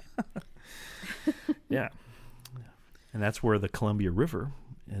 Okay. Yeah. And that's where the Columbia River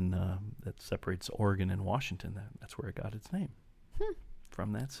that separates Oregon and Washington, that's where it got its name.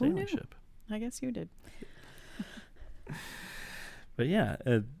 From that Who knew? sailing ship. I guess you did. But yeah,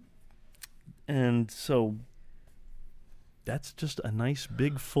 and so that's just a nice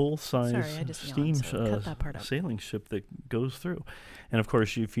big full-size Sorry, I just steam yawned, so cut that part out. sailing ship that goes through. And of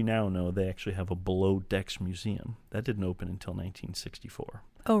course, if you now know, they actually have a below decks museum. That didn't open until 1964.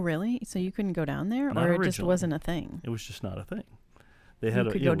 Oh, really? So you couldn't go down there? Not Or it just originally. wasn't a thing? It was just not a thing. They You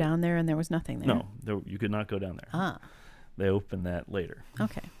had could go down there and there was nothing there? No, you could not go down there. Ah, They opened that later.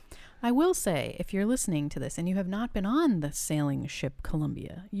 okay. I will say, if you're listening to this and you have not been on the sailing ship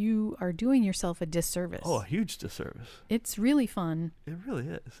Columbia, you are doing yourself a disservice. Oh, a huge disservice. It's really fun. It really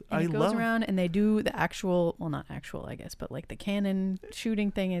is. And it goes around and they do the actual, well, not actual, I guess, but like the cannon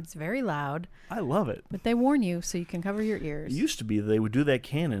shooting thing. It's very loud, I love it. but they warn you so you can cover your It ears. used to be they would do that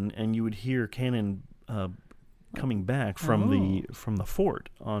cannon, and you would hear cannon coming back from the fort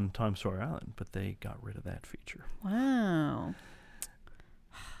on Tom Sawyer Island, but they got rid of that feature. Wow.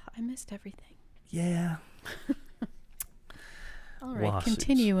 I missed everything. Yeah. All right, Lawsuits.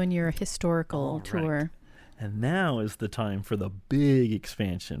 continue in your historical All right. tour. And now is the time for the big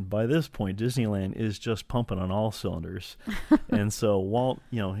expansion. By this point, Disneyland is just pumping on all cylinders. And so Walt,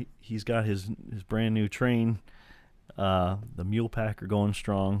 he's got his brand new train. The Mule Pack are going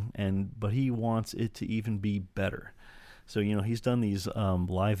strong, but he wants it to even be better. So, he's done these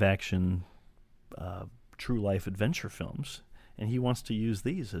live action true life adventure films, and he wants to use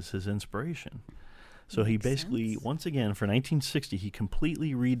these as his inspiration. So he Makes basically, sense. once again, for 1960, he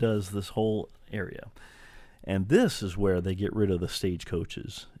completely redoes this whole area. And this is where they get rid of the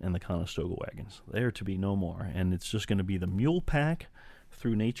stagecoaches and the Conestoga wagons. They are to be no more. And it's just going to be the Mule Pack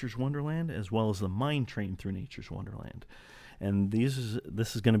through Nature's Wonderland, as well as the Mine Train through Nature's Wonderland. And this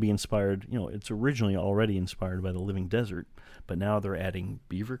is going to be inspired, it's originally already inspired by the Living Desert, but now they're adding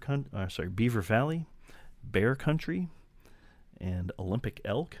Beaver Valley, Bear Country, and Olympic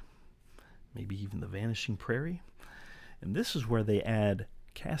Elk, maybe even the Vanishing Prairie. And this is where they add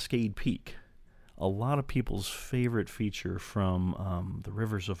Cascade Peak, a lot of people's favorite feature from the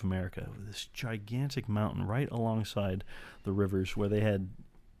rivers of America. This gigantic mountain right alongside the rivers where they had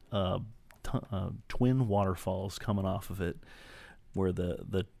twin waterfalls coming off of it, where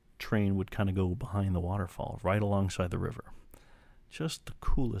the train would kind of go behind the waterfall right alongside the river. Just the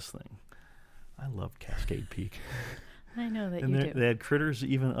coolest thing. I loved Cascade Peak. I know that And you do. they had critters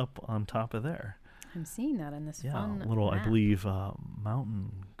even up on top of there. I'm seeing that in this fun little, I map. believe,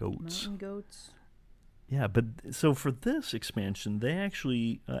 mountain goats. Mountain goats. Yeah, but so for this expansion, they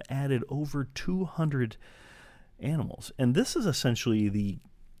actually added over 200 animals. And this is essentially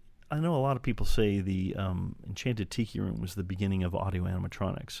I know a lot of people say the Enchanted Tiki Room was the beginning of audio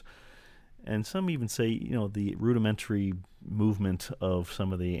animatronics. And some even say, the rudimentary movement of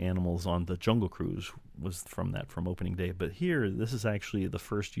some of the animals on the Jungle Cruise was from opening day. But here, this is actually the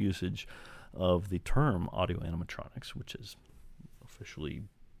first usage of the term audio animatronics, which has officially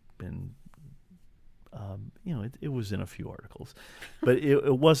been, it was in a few articles. But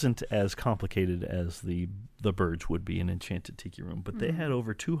it wasn't as complicated as the birds would be in Enchanted Tiki Room. But they had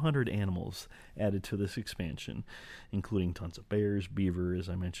over 200 animals added to this expansion, including tons of bears, beaver, as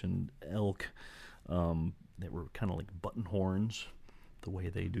I mentioned, elk. They were kind of like button horns, the way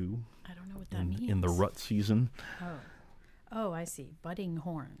they do. I don't know what that means. In the rut season. Oh, I see. Budding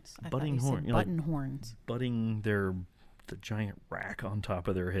horns. Button horns. Button horns. Butting the giant rack on top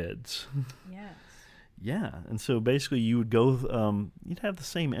of their heads. Yes. Yeah, and so basically you would go, you'd have the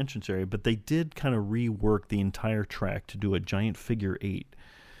same entrance area, but they did kind of rework the entire track to do a giant figure 8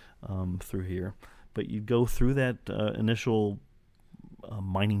 through here. But you'd go through that initial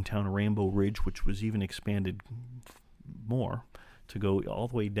mining town Rainbow Ridge, which was even expanded more to go all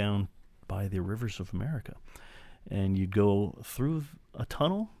the way down by the rivers of America. And you'd go through a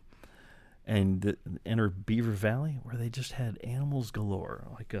tunnel and enter Beaver Valley, where they just had animals galore,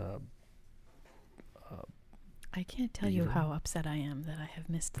 like I can't tell you how upset I am that I have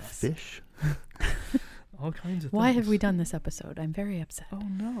missed this. Fish. All kinds of things. Why have we done this episode? I'm very upset. Oh,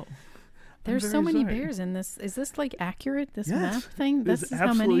 no. There's so many bears in this. Is this like accurate, this map thing? This is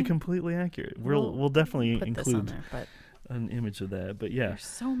absolutely completely accurate. We'll definitely put include this on there, but an image of that. But yeah. There's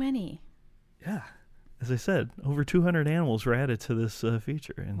so many. Yeah. As I said, over 200 animals were added to this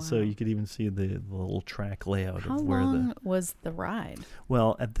feature. And so you could even see the little track layout How of where long was the ride?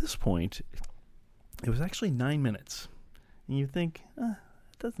 Well, at this point, it was actually 9 minutes. And you think, it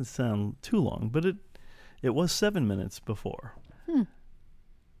doesn't sound too long, but it was 7 minutes before.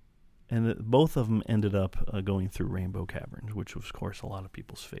 And both of them ended up going through Rainbow Caverns, which was, of course, a lot of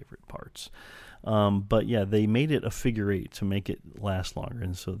people's favorite parts. But yeah, they made it a figure 8 to make it last longer.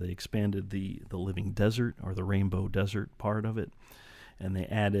 And so they expanded the living desert, or the Rainbow Desert part of it. And they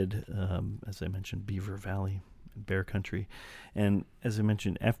added, as I mentioned, Beaver Valley, Bear Country. And as I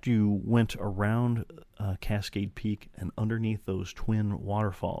mentioned, after you went around Cascade Peak and underneath those twin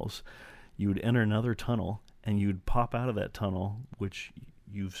waterfalls, you would enter another tunnel, and you'd pop out of that tunnel, which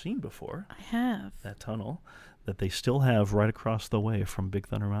you've seen before. I have. That tunnel that they still have right across the way from Big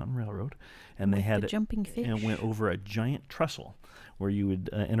Thunder Mountain Railroad. And they had the jumping fish. And went over a giant trestle where you would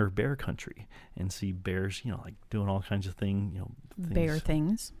enter Bear Country and see bears, like doing all kinds of things. Bear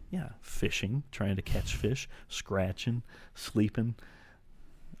things. Yeah, fishing, trying to catch fish, scratching, sleeping,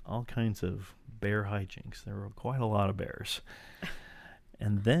 all kinds of bear hijinks. There were quite a lot of bears.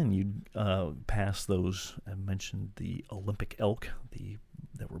 And then you'd pass those, I mentioned the Olympic elk,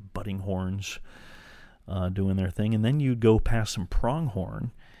 that were butting horns doing their thing. And then you'd go past some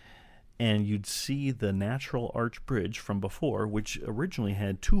pronghorn, and you'd see the natural arch bridge from before, which originally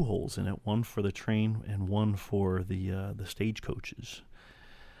had 2 holes in it, one for the train and one for the stagecoaches.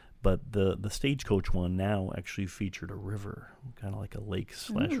 But the stagecoach one now actually featured a river, kind of like a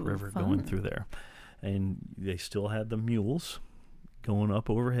lake/river going through there. And they still had the mules going up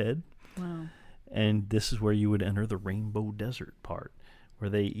overhead. Wow. And this is where you would enter the Rainbow Desert part, where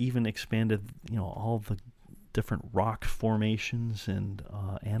they even expanded, all the different rock formations and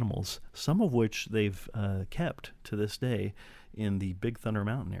animals, some of which they've kept to this day in the Big Thunder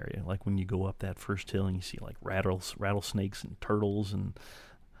Mountain area. Like when you go up that first hill and you see like rattlesnakes and turtles and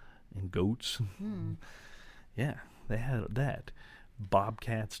goats. Yeah, they had that.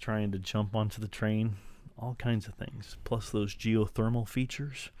 Bobcats trying to jump onto the train. All kinds of things, plus those geothermal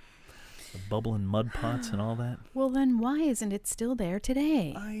features, the bubbling mud pots and all that. Well, then why isn't it still there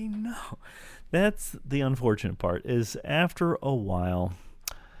today? I know. That's the unfortunate part, is after a while,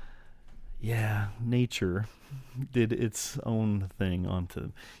 nature did its own thing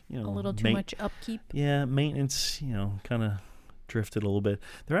onto, a little too much upkeep. Yeah, maintenance, kind of drifted a little bit.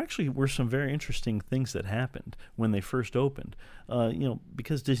 There actually were some very interesting things that happened when they first opened.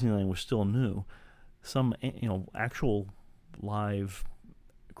 Because Disneyland was still new, some actual live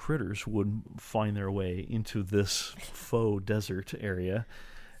critters would find their way into this faux desert area.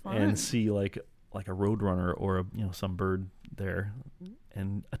 Fun. And see like a roadrunner or some bird there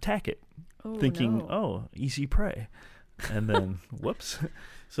and attack it, thinking, easy prey, and then whoops.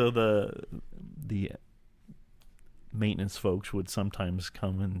 So the maintenance folks would sometimes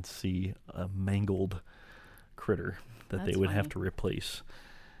come and see a mangled critter that they would have to replace.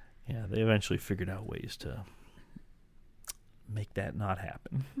 Yeah, they eventually figured out ways to make that not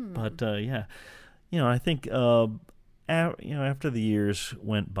happen. But I think after the years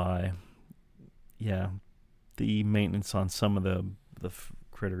went by, yeah, the maintenance on some of the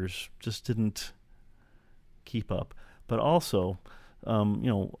critters just didn't keep up. But also,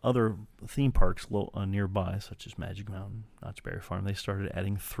 other theme parks nearby, such as Magic Mountain, Knott's Berry Farm, they started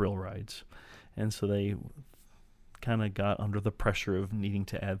adding thrill rides. And so they kind of got under the pressure of needing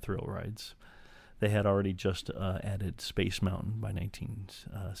to add thrill rides. They had already just added Space Mountain by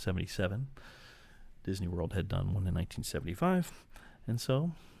 1977. Disney World had done one in 1975. And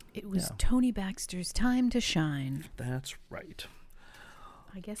so it was Tony Baxter's time to shine. That's right.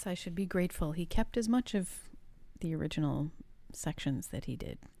 I guess I should be grateful. He kept as much of the original sections that he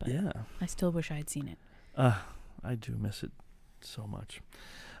did. But yeah. I still wish I had seen it. I do miss it so much.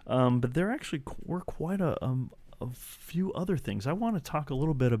 But there actually were quite a few other things. I want to talk a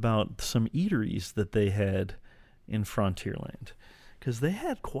little bit about some eateries that they had in Frontierland, because they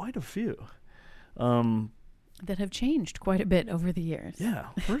had quite a few. That have changed quite a bit over the years. Yeah.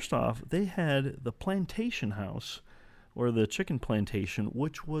 First off, they had the Plantation House, or the Chicken Plantation,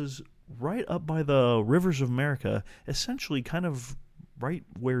 which was right up by the Rivers of America, essentially kind of right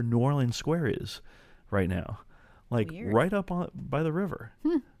where New Orleans Square is right now. Like Weird. right up by the river.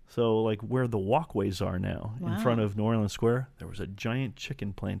 So like where the walkways are now in front of New Orleans Square, there was a giant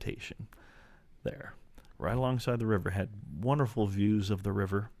chicken plantation there, right alongside the river. Had wonderful views of the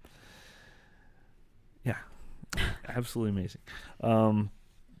river. Yeah, absolutely amazing.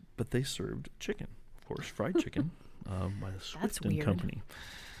 But they served chicken, of course, fried chicken by the Swift and Company.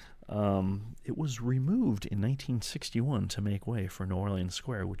 It was removed in 1961 to make way for New Orleans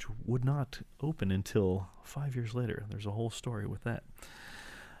Square, which would not open until 5 years later. There's a whole story with that.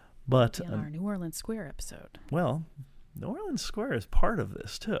 But in our New Orleans Square episode. Well, New Orleans Square is part of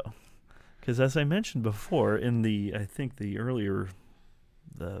this too, because as I mentioned before, in the earlier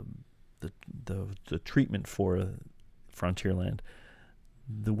the treatment for Frontierland,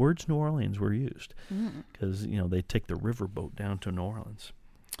 the words New Orleans were used because they take the riverboat down to New Orleans.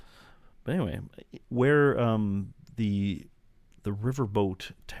 But anyway, where the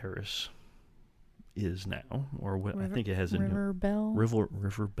riverboat terrace is now, or what I think it has a River Bell?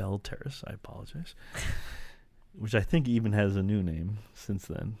 River Bell Terrace. I apologize. Which I think even has a new name since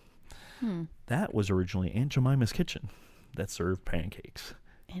then. That was originally Aunt Jemima's Kitchen that served pancakes.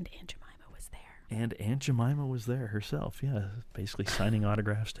 And Aunt Jemima was there. And Aunt Jemima was there herself. Yeah, basically signing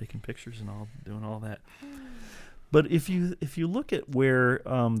autographs, taking pictures, and all, doing all that. But if you look at where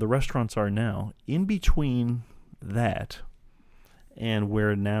the restaurants are now, in between that and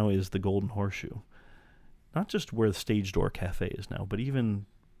where now is the Golden Horseshoe, not just where the Stage Door Cafe is now, but even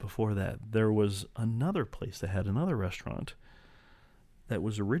before that, there was another place that had another restaurant that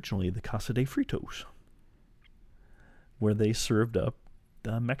was originally the Casa de Fritos, where they served up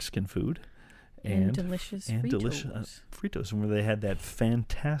Mexican food and delicious Fritos, and where they had that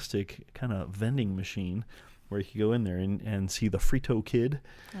fantastic kind of vending machine where you could go in there and see the Frito Kid,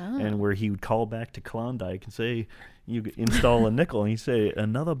 and where he would call back to Klondike and say, you install a nickel, and he'd say,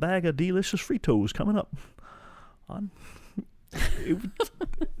 another bag of delicious Fritos coming up. It was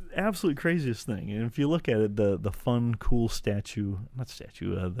absolute craziest thing. And if you look at it, the fun, cool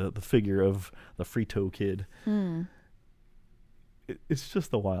the figure of the Frito Kid, it's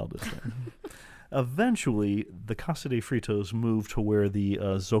just the wildest thing. Eventually, the Casa de Fritos moved to where the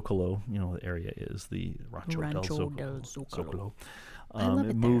Zocalo, the area is, the Rancho del Zocalo.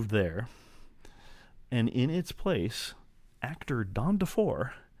 It moved there. And in its place, actor Don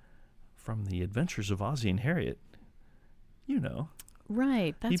DeFore from The Adventures of Ozzie and Harriet,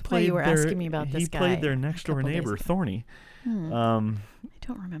 Right, that's why you were asking me about this guy. He played their next-door neighbor, Thorny. I don't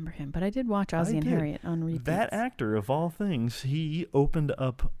remember him, but I did watch Ozzie and Harriet on repeats. That actor, of all things, he opened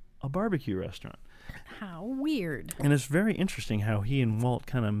up a barbecue restaurant. How weird. And it's very interesting how he and Walt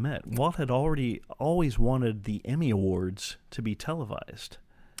kind of met. Walt had always wanted the Emmy Awards to be televised.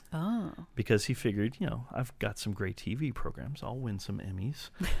 Oh. Because he figured, I've got some great TV programs. I'll win some Emmys.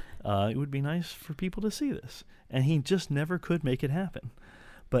 It would be nice for people to see this. And he just never could make it happen.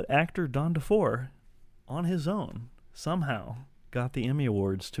 But actor Don DeFore, on his own, somehow got the Emmy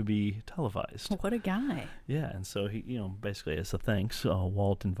Awards to be televised. What a guy. Yeah, and so he, basically as a thanks,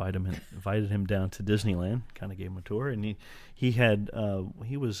 Walt invited him down to Disneyland, kind of gave him a tour, and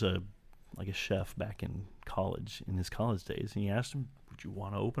he was like a chef back in college, in his college days, and he asked him, would you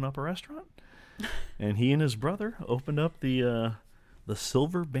want to open up a restaurant? And he and his brother opened up the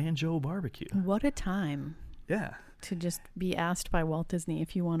Silver Banjo Barbecue. What a time. Yeah. To just be asked by Walt Disney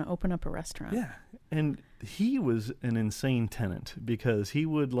if you want to open up a restaurant. Yeah. And he was an insane tenant because he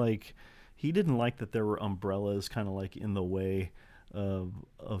didn't like that there were umbrellas kind of like in the way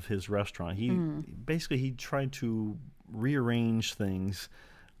of his restaurant. He tried to rearrange things,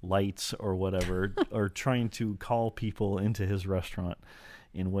 lights or whatever, or trying to call people into his restaurant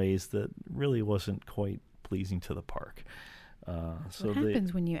in ways that really wasn't quite pleasing to the park. What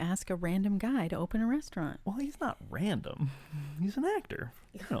happens when you ask a random guy to open a restaurant? Well, he's not random. He's an actor,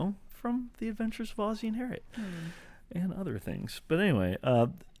 from The Adventures of Ozzie and Harriet and other things. But anyway,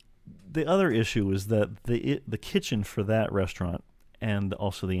 the other issue is that the kitchen for that restaurant and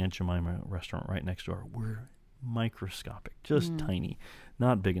also the Aunt Jemima restaurant right next door were microscopic, just tiny,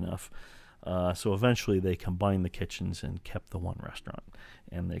 not big enough. So eventually they combined the kitchens and kept the one restaurant,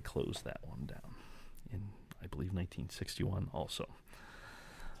 and they closed that one down in, I believe, 1961 also.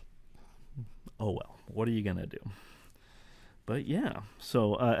 Oh well, what are you going to do? But yeah,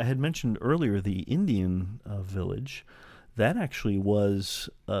 so I had mentioned earlier the Indian village. That actually was,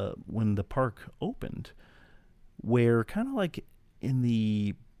 when the park opened, where kind of like in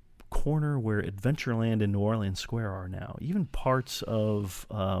the corner where Adventureland and New Orleans Square are now, even parts of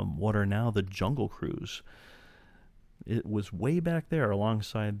what are now the Jungle Cruise, it was way back there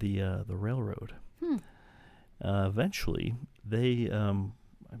alongside the railroad. Eventually, they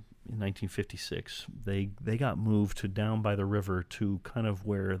in 1956 they got moved to down by the river to kind of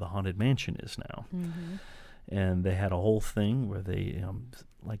where the Haunted Mansion is now, and they had a whole thing where they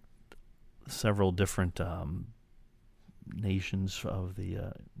like several different nations of the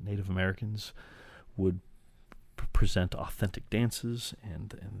Native Americans would present authentic dances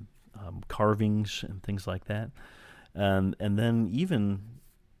and carvings and things like that. And then even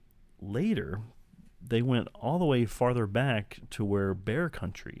later, they went all the way farther back to where Bear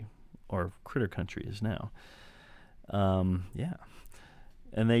Country or Critter Country is now. And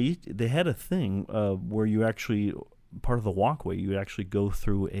they had a thing where you actually, part of the walkway, you would actually go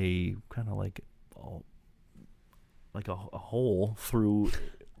through a kind of like a hole through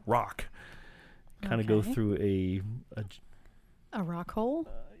rock, kind of go through a rock hole.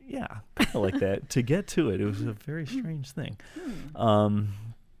 Yeah, kind of like that to get to it. It was a very strange thing.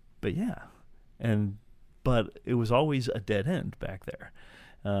 But yeah, but it was always a dead end back there.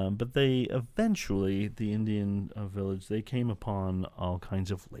 But they eventually, the Indian village, they came upon all kinds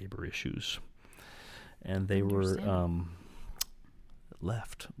of labor issues, and they were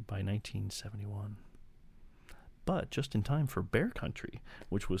left by 1971. But just in time for Bear Country,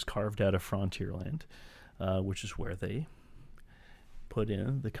 which was carved out of Frontierland, which is where they put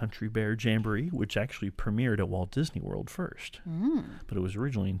in the Country Bear Jamboree, which actually premiered at Walt Disney World first. But it was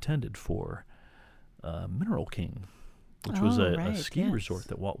originally intended for Mineral King, which was a ski resort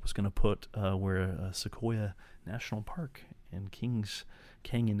that Walt was going to put where Sequoia National Park and Kings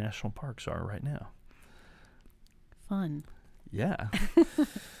Canyon National Parks are right now. Fun. Yeah.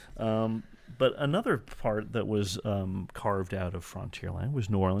 But another part that was carved out of Frontierland was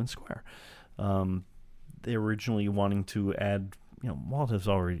New Orleans Square. They originally wanting to add, Walt is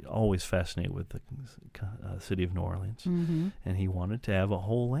always fascinated with the city of New Orleans, and he wanted to have a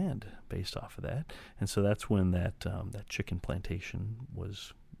whole land based off of that. And so that's when that chicken plantation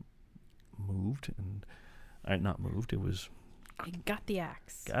was moved, and not moved. It was got the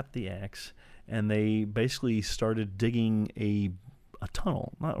axe. And they basically started digging a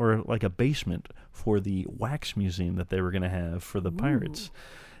tunnel, or like a basement, for the wax museum that they were going to have for the pirates.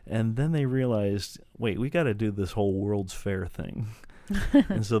 And then they realized, wait, we got to do this whole World's Fair thing.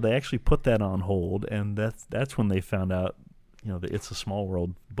 And so they actually put that on hold, and that's when they found out, that It's a Small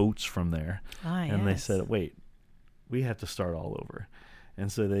World boats from there. And they said, wait, we have to start all over.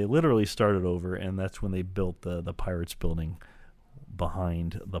 And so they literally started over, and that's when they built the Pirates building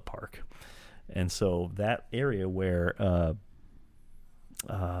behind the park. And so that area where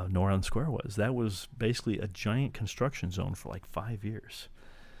New Orleans Square that was basically a giant construction zone for like 5 years.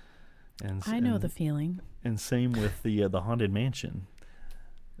 And I know the feeling. And same with the Haunted Mansion.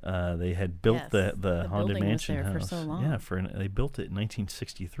 They had built the Haunted Mansion was there house. For so long. Yeah, they built it in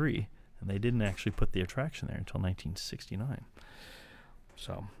 1963, and they didn't actually put the attraction there until 1969.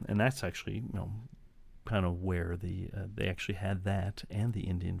 So, and that's actually kind of where they actually had that and the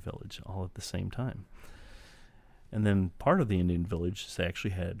Indian Village all at the same time. And then part of the Indian Village, they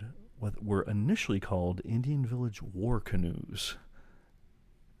actually had what were initially called Indian Village War Canoes.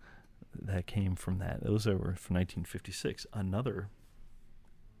 That came from that. Those were from 1956. Another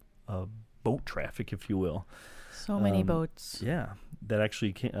boat traffic, if you will. So many boats. Yeah, that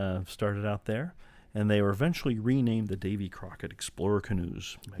actually started out there. And they were eventually renamed the Davy Crockett Explorer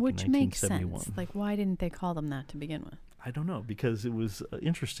Canoes back Which in 1971. Makes sense. Like, why didn't they call them that to begin with? I don't know, because it was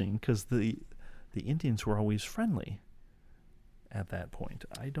interesting, because the Indians were always friendly at that point.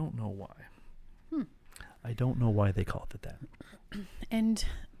 I don't know why. I don't know why they called it that. And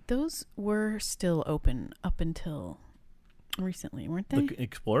those were still open up until recently, weren't they? The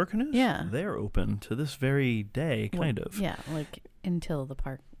Explorer canoes? Yeah. They're open to this very day, kind of. Yeah, like until the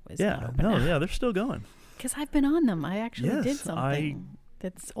park was Yeah, not open. no, yeah, they're still going. Because I've been on them. I actually Yes, did something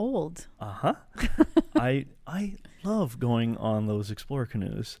that's old. Uh-huh. I love going on those Explorer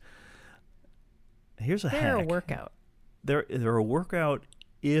canoes. Here's a hack. They're a workout. They're a workout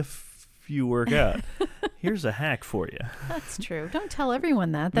if you work out. Here's a hack for you. That's true. Don't tell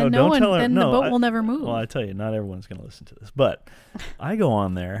everyone that. No, Then don't tell then the boat will never move. Well, I tell you, not everyone's going to listen to this. But I go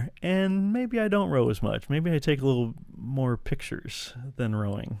on there, and maybe I don't row as much. Maybe I take a little more pictures than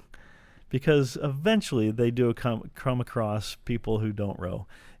rowing. Because eventually they do come across people who don't row.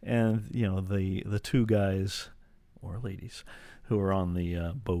 And, you know, the two guys or ladies who are on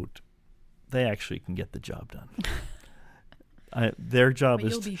the boat, they actually can get the job done. Their job but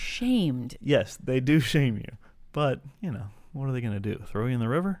is... you'll be shamed. Yes, they do shame you. But, you know, what are they going to do? Throw you in the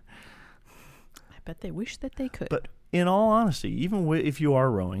river? I bet they wish that they could. But in all honesty, even if you are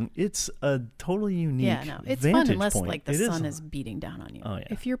rowing, it's a totally unique it's vantage fun unless point. like the sun is beating down on you. Oh, yeah.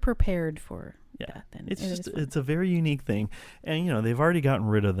 If you're prepared for that, then it's a very unique thing. And, you know, they've already gotten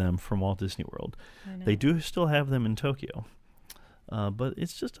rid of them from Walt Disney World. I know. They do still have them in Tokyo. But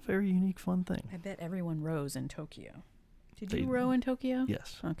it's just a very unique, fun thing. I bet everyone rows in Tokyo. Did you row in Tokyo?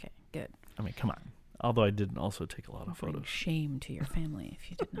 Yes. Okay, good. I mean, come on. Although I did also take a lot of Bring photos. shame to your family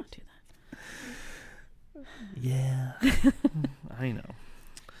if you did not do that. Yeah. I know.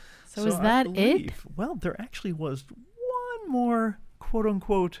 So is that it? Well, there actually was one more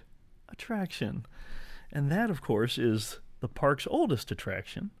quote-unquote attraction. And that, of course, is the park's oldest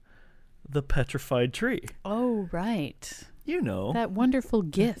attraction, the Petrified Tree. Oh, right. You know. That wonderful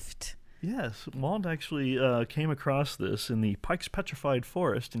gift. Yes, Walt actually came across this in the Pikes Petrified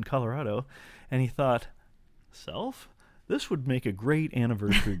Forest in Colorado, and he thought, this would make a great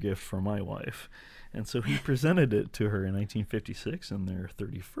anniversary gift for my wife. And so he presented it to her in 1956 in their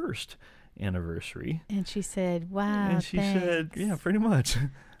 31st anniversary. And she said, wow, And she said, yeah, pretty much.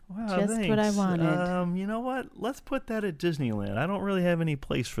 Wow, just thanks. what I wanted. You know what? Let's put that at Disneyland. I don't really have any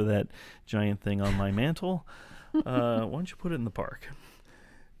place for that giant thing on my mantle. Why don't you put it in the park?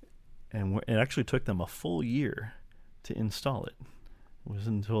 And it actually took them a full year to install it. It was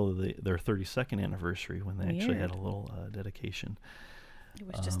until their 32nd anniversary when they actually had a little dedication. It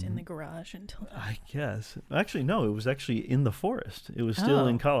was just in the garage until then. I guess. Actually, no, it was actually in the forest. It was still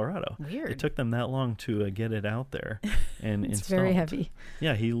in Colorado. Weird. It took them that long to get it out there and it's install very it. heavy.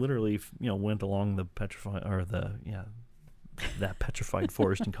 Yeah, he literally went along the that petrified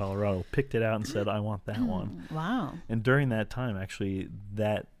forest in Colorado, picked it out and said, I want that one. Wow. And during that time, actually,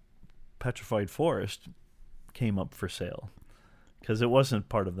 that petrified forest came up for sale because it wasn't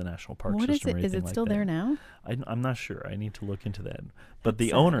part of the national park system. What is it? Is it still there now? I'm not sure. I need to look into that. But the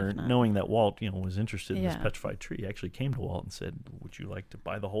That's sad, owner, if not. knowing that Walt, was interested in this Yeah. petrified tree, actually came to Walt and said, "Would you like to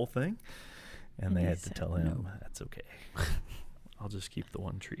buy the whole thing?" And they he had to said tell him, no. "That's okay. I'll just keep the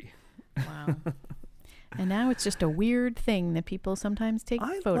one tree." Wow. And now it's just a weird thing that people sometimes take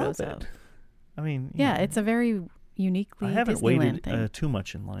photos love of. it. I mean, Yeah, it's a very uniquely I haven't Disneyland waited thing. too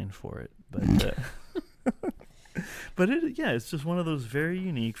much in line for it, but but it's just one of those very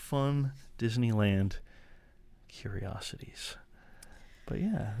unique, fun Disneyland curiosities. But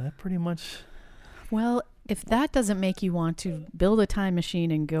yeah, that pretty much. Well, if that doesn't make you want to build a time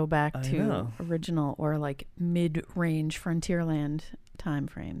machine and go back I to know. original or like mid-range Frontierland time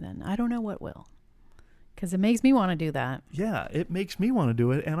frame, then I don't know what will. Because it makes me want to do that. Yeah, it makes me want to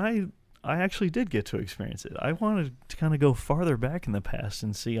do it, and I actually did get to experience it. I wanted to kind of go farther back in the past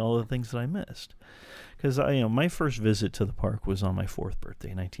and see all the things that I missed. Because my first visit to the park was on my 4th birthday,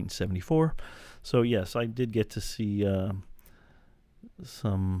 1974. So yes, I did get to see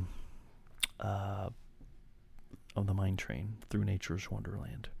some of the mine train through Nature's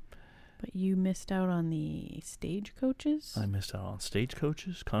Wonderland. But you missed out on the stagecoaches? I missed out on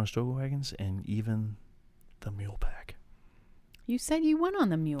stagecoaches, Conestoga wagons, and even the mule pack. You said you went on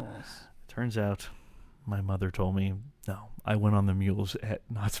the mules. Turns out, my mother told me, no, I went on the mules at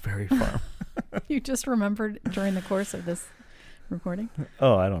Knott's Berry Farm. You just remembered during the course of this recording?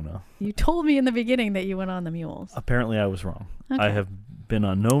 Oh, I don't know. You told me in the beginning that you went on the mules. Apparently, I was wrong. Okay. I have been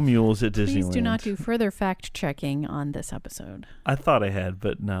on no mules at Disneyland. Please do not do further fact checking on this episode. I thought I had,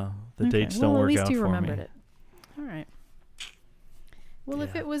 but no, the dates don't work out for me. At least you remembered it. All right. Well,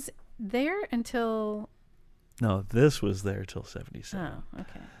 if Yeah. it was there until... No, this was there till 77. Oh,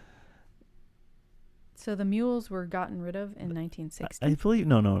 okay. So the mules were gotten rid of in 1960? I believe,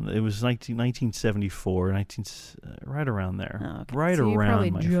 no, it was 1974, right around there. Oh, okay. Right So you around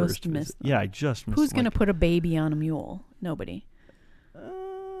probably my just first missed visit. them. Yeah, I just missed Who's going to like, put a baby on a mule? Nobody.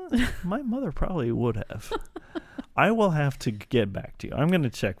 My mother probably would have. I will have to get back to you. I'm going to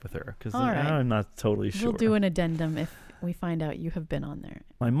check with her because All right. I'm not totally sure. We'll do an addendum if we find out you have been on there.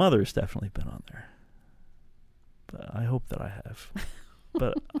 My mother's definitely been on there. But I hope that I have.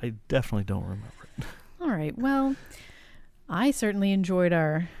 But I definitely don't remember it. All right. Well, I certainly enjoyed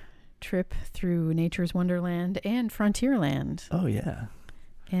our trip through Nature's Wonderland and Frontierland. Oh, yeah.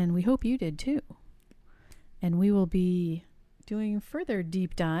 And we hope you did too. And we will be doing further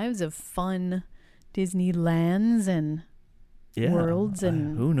deep dives of fun Disneylands and worlds.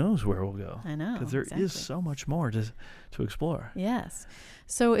 And who knows where we'll go. I know. Because there is so much more to explore. Yes.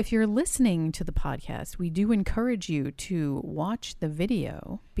 So if you're listening to the podcast, we do encourage you to watch the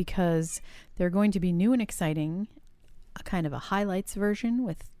video because they're going to be new and exciting, a kind of a highlights version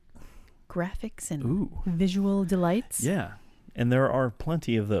with graphics and visual delights. Yeah. And there are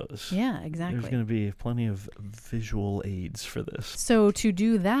plenty of those. Yeah, exactly. There's going to be plenty of visual aids for this. So to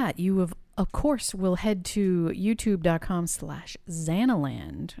do that, you of course will head to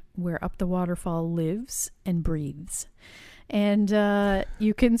youtube.com/Xanaland, where Up the Waterfall lives and breathes. And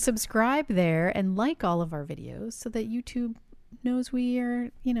you can subscribe there and like all of our videos so that YouTube knows we are,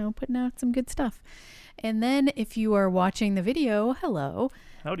 putting out some good stuff. And then if you are watching the video, hello.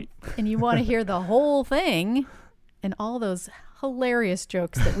 Howdy. And you want to hear the whole thing and all those hilarious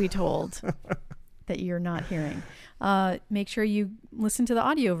jokes that we told that you're not hearing, make sure you listen to the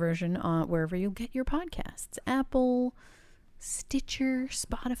audio version wherever you'll get your podcasts. Apple, Stitcher,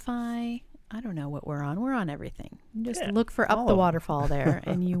 Spotify. I don't know what we're on. We're on everything. Just look for Up the Waterfall there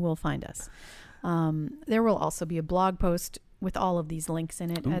and you will find us. There will also be a blog post with all of these links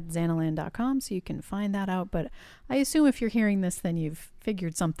in it at Xanaland.com, so you can find that out. But I assume if you're hearing this, then you've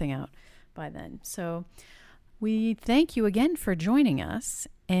figured something out by then. So we thank you again for joining us,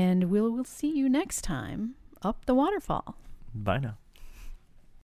 and we'll see you next time up the waterfall. Bye now.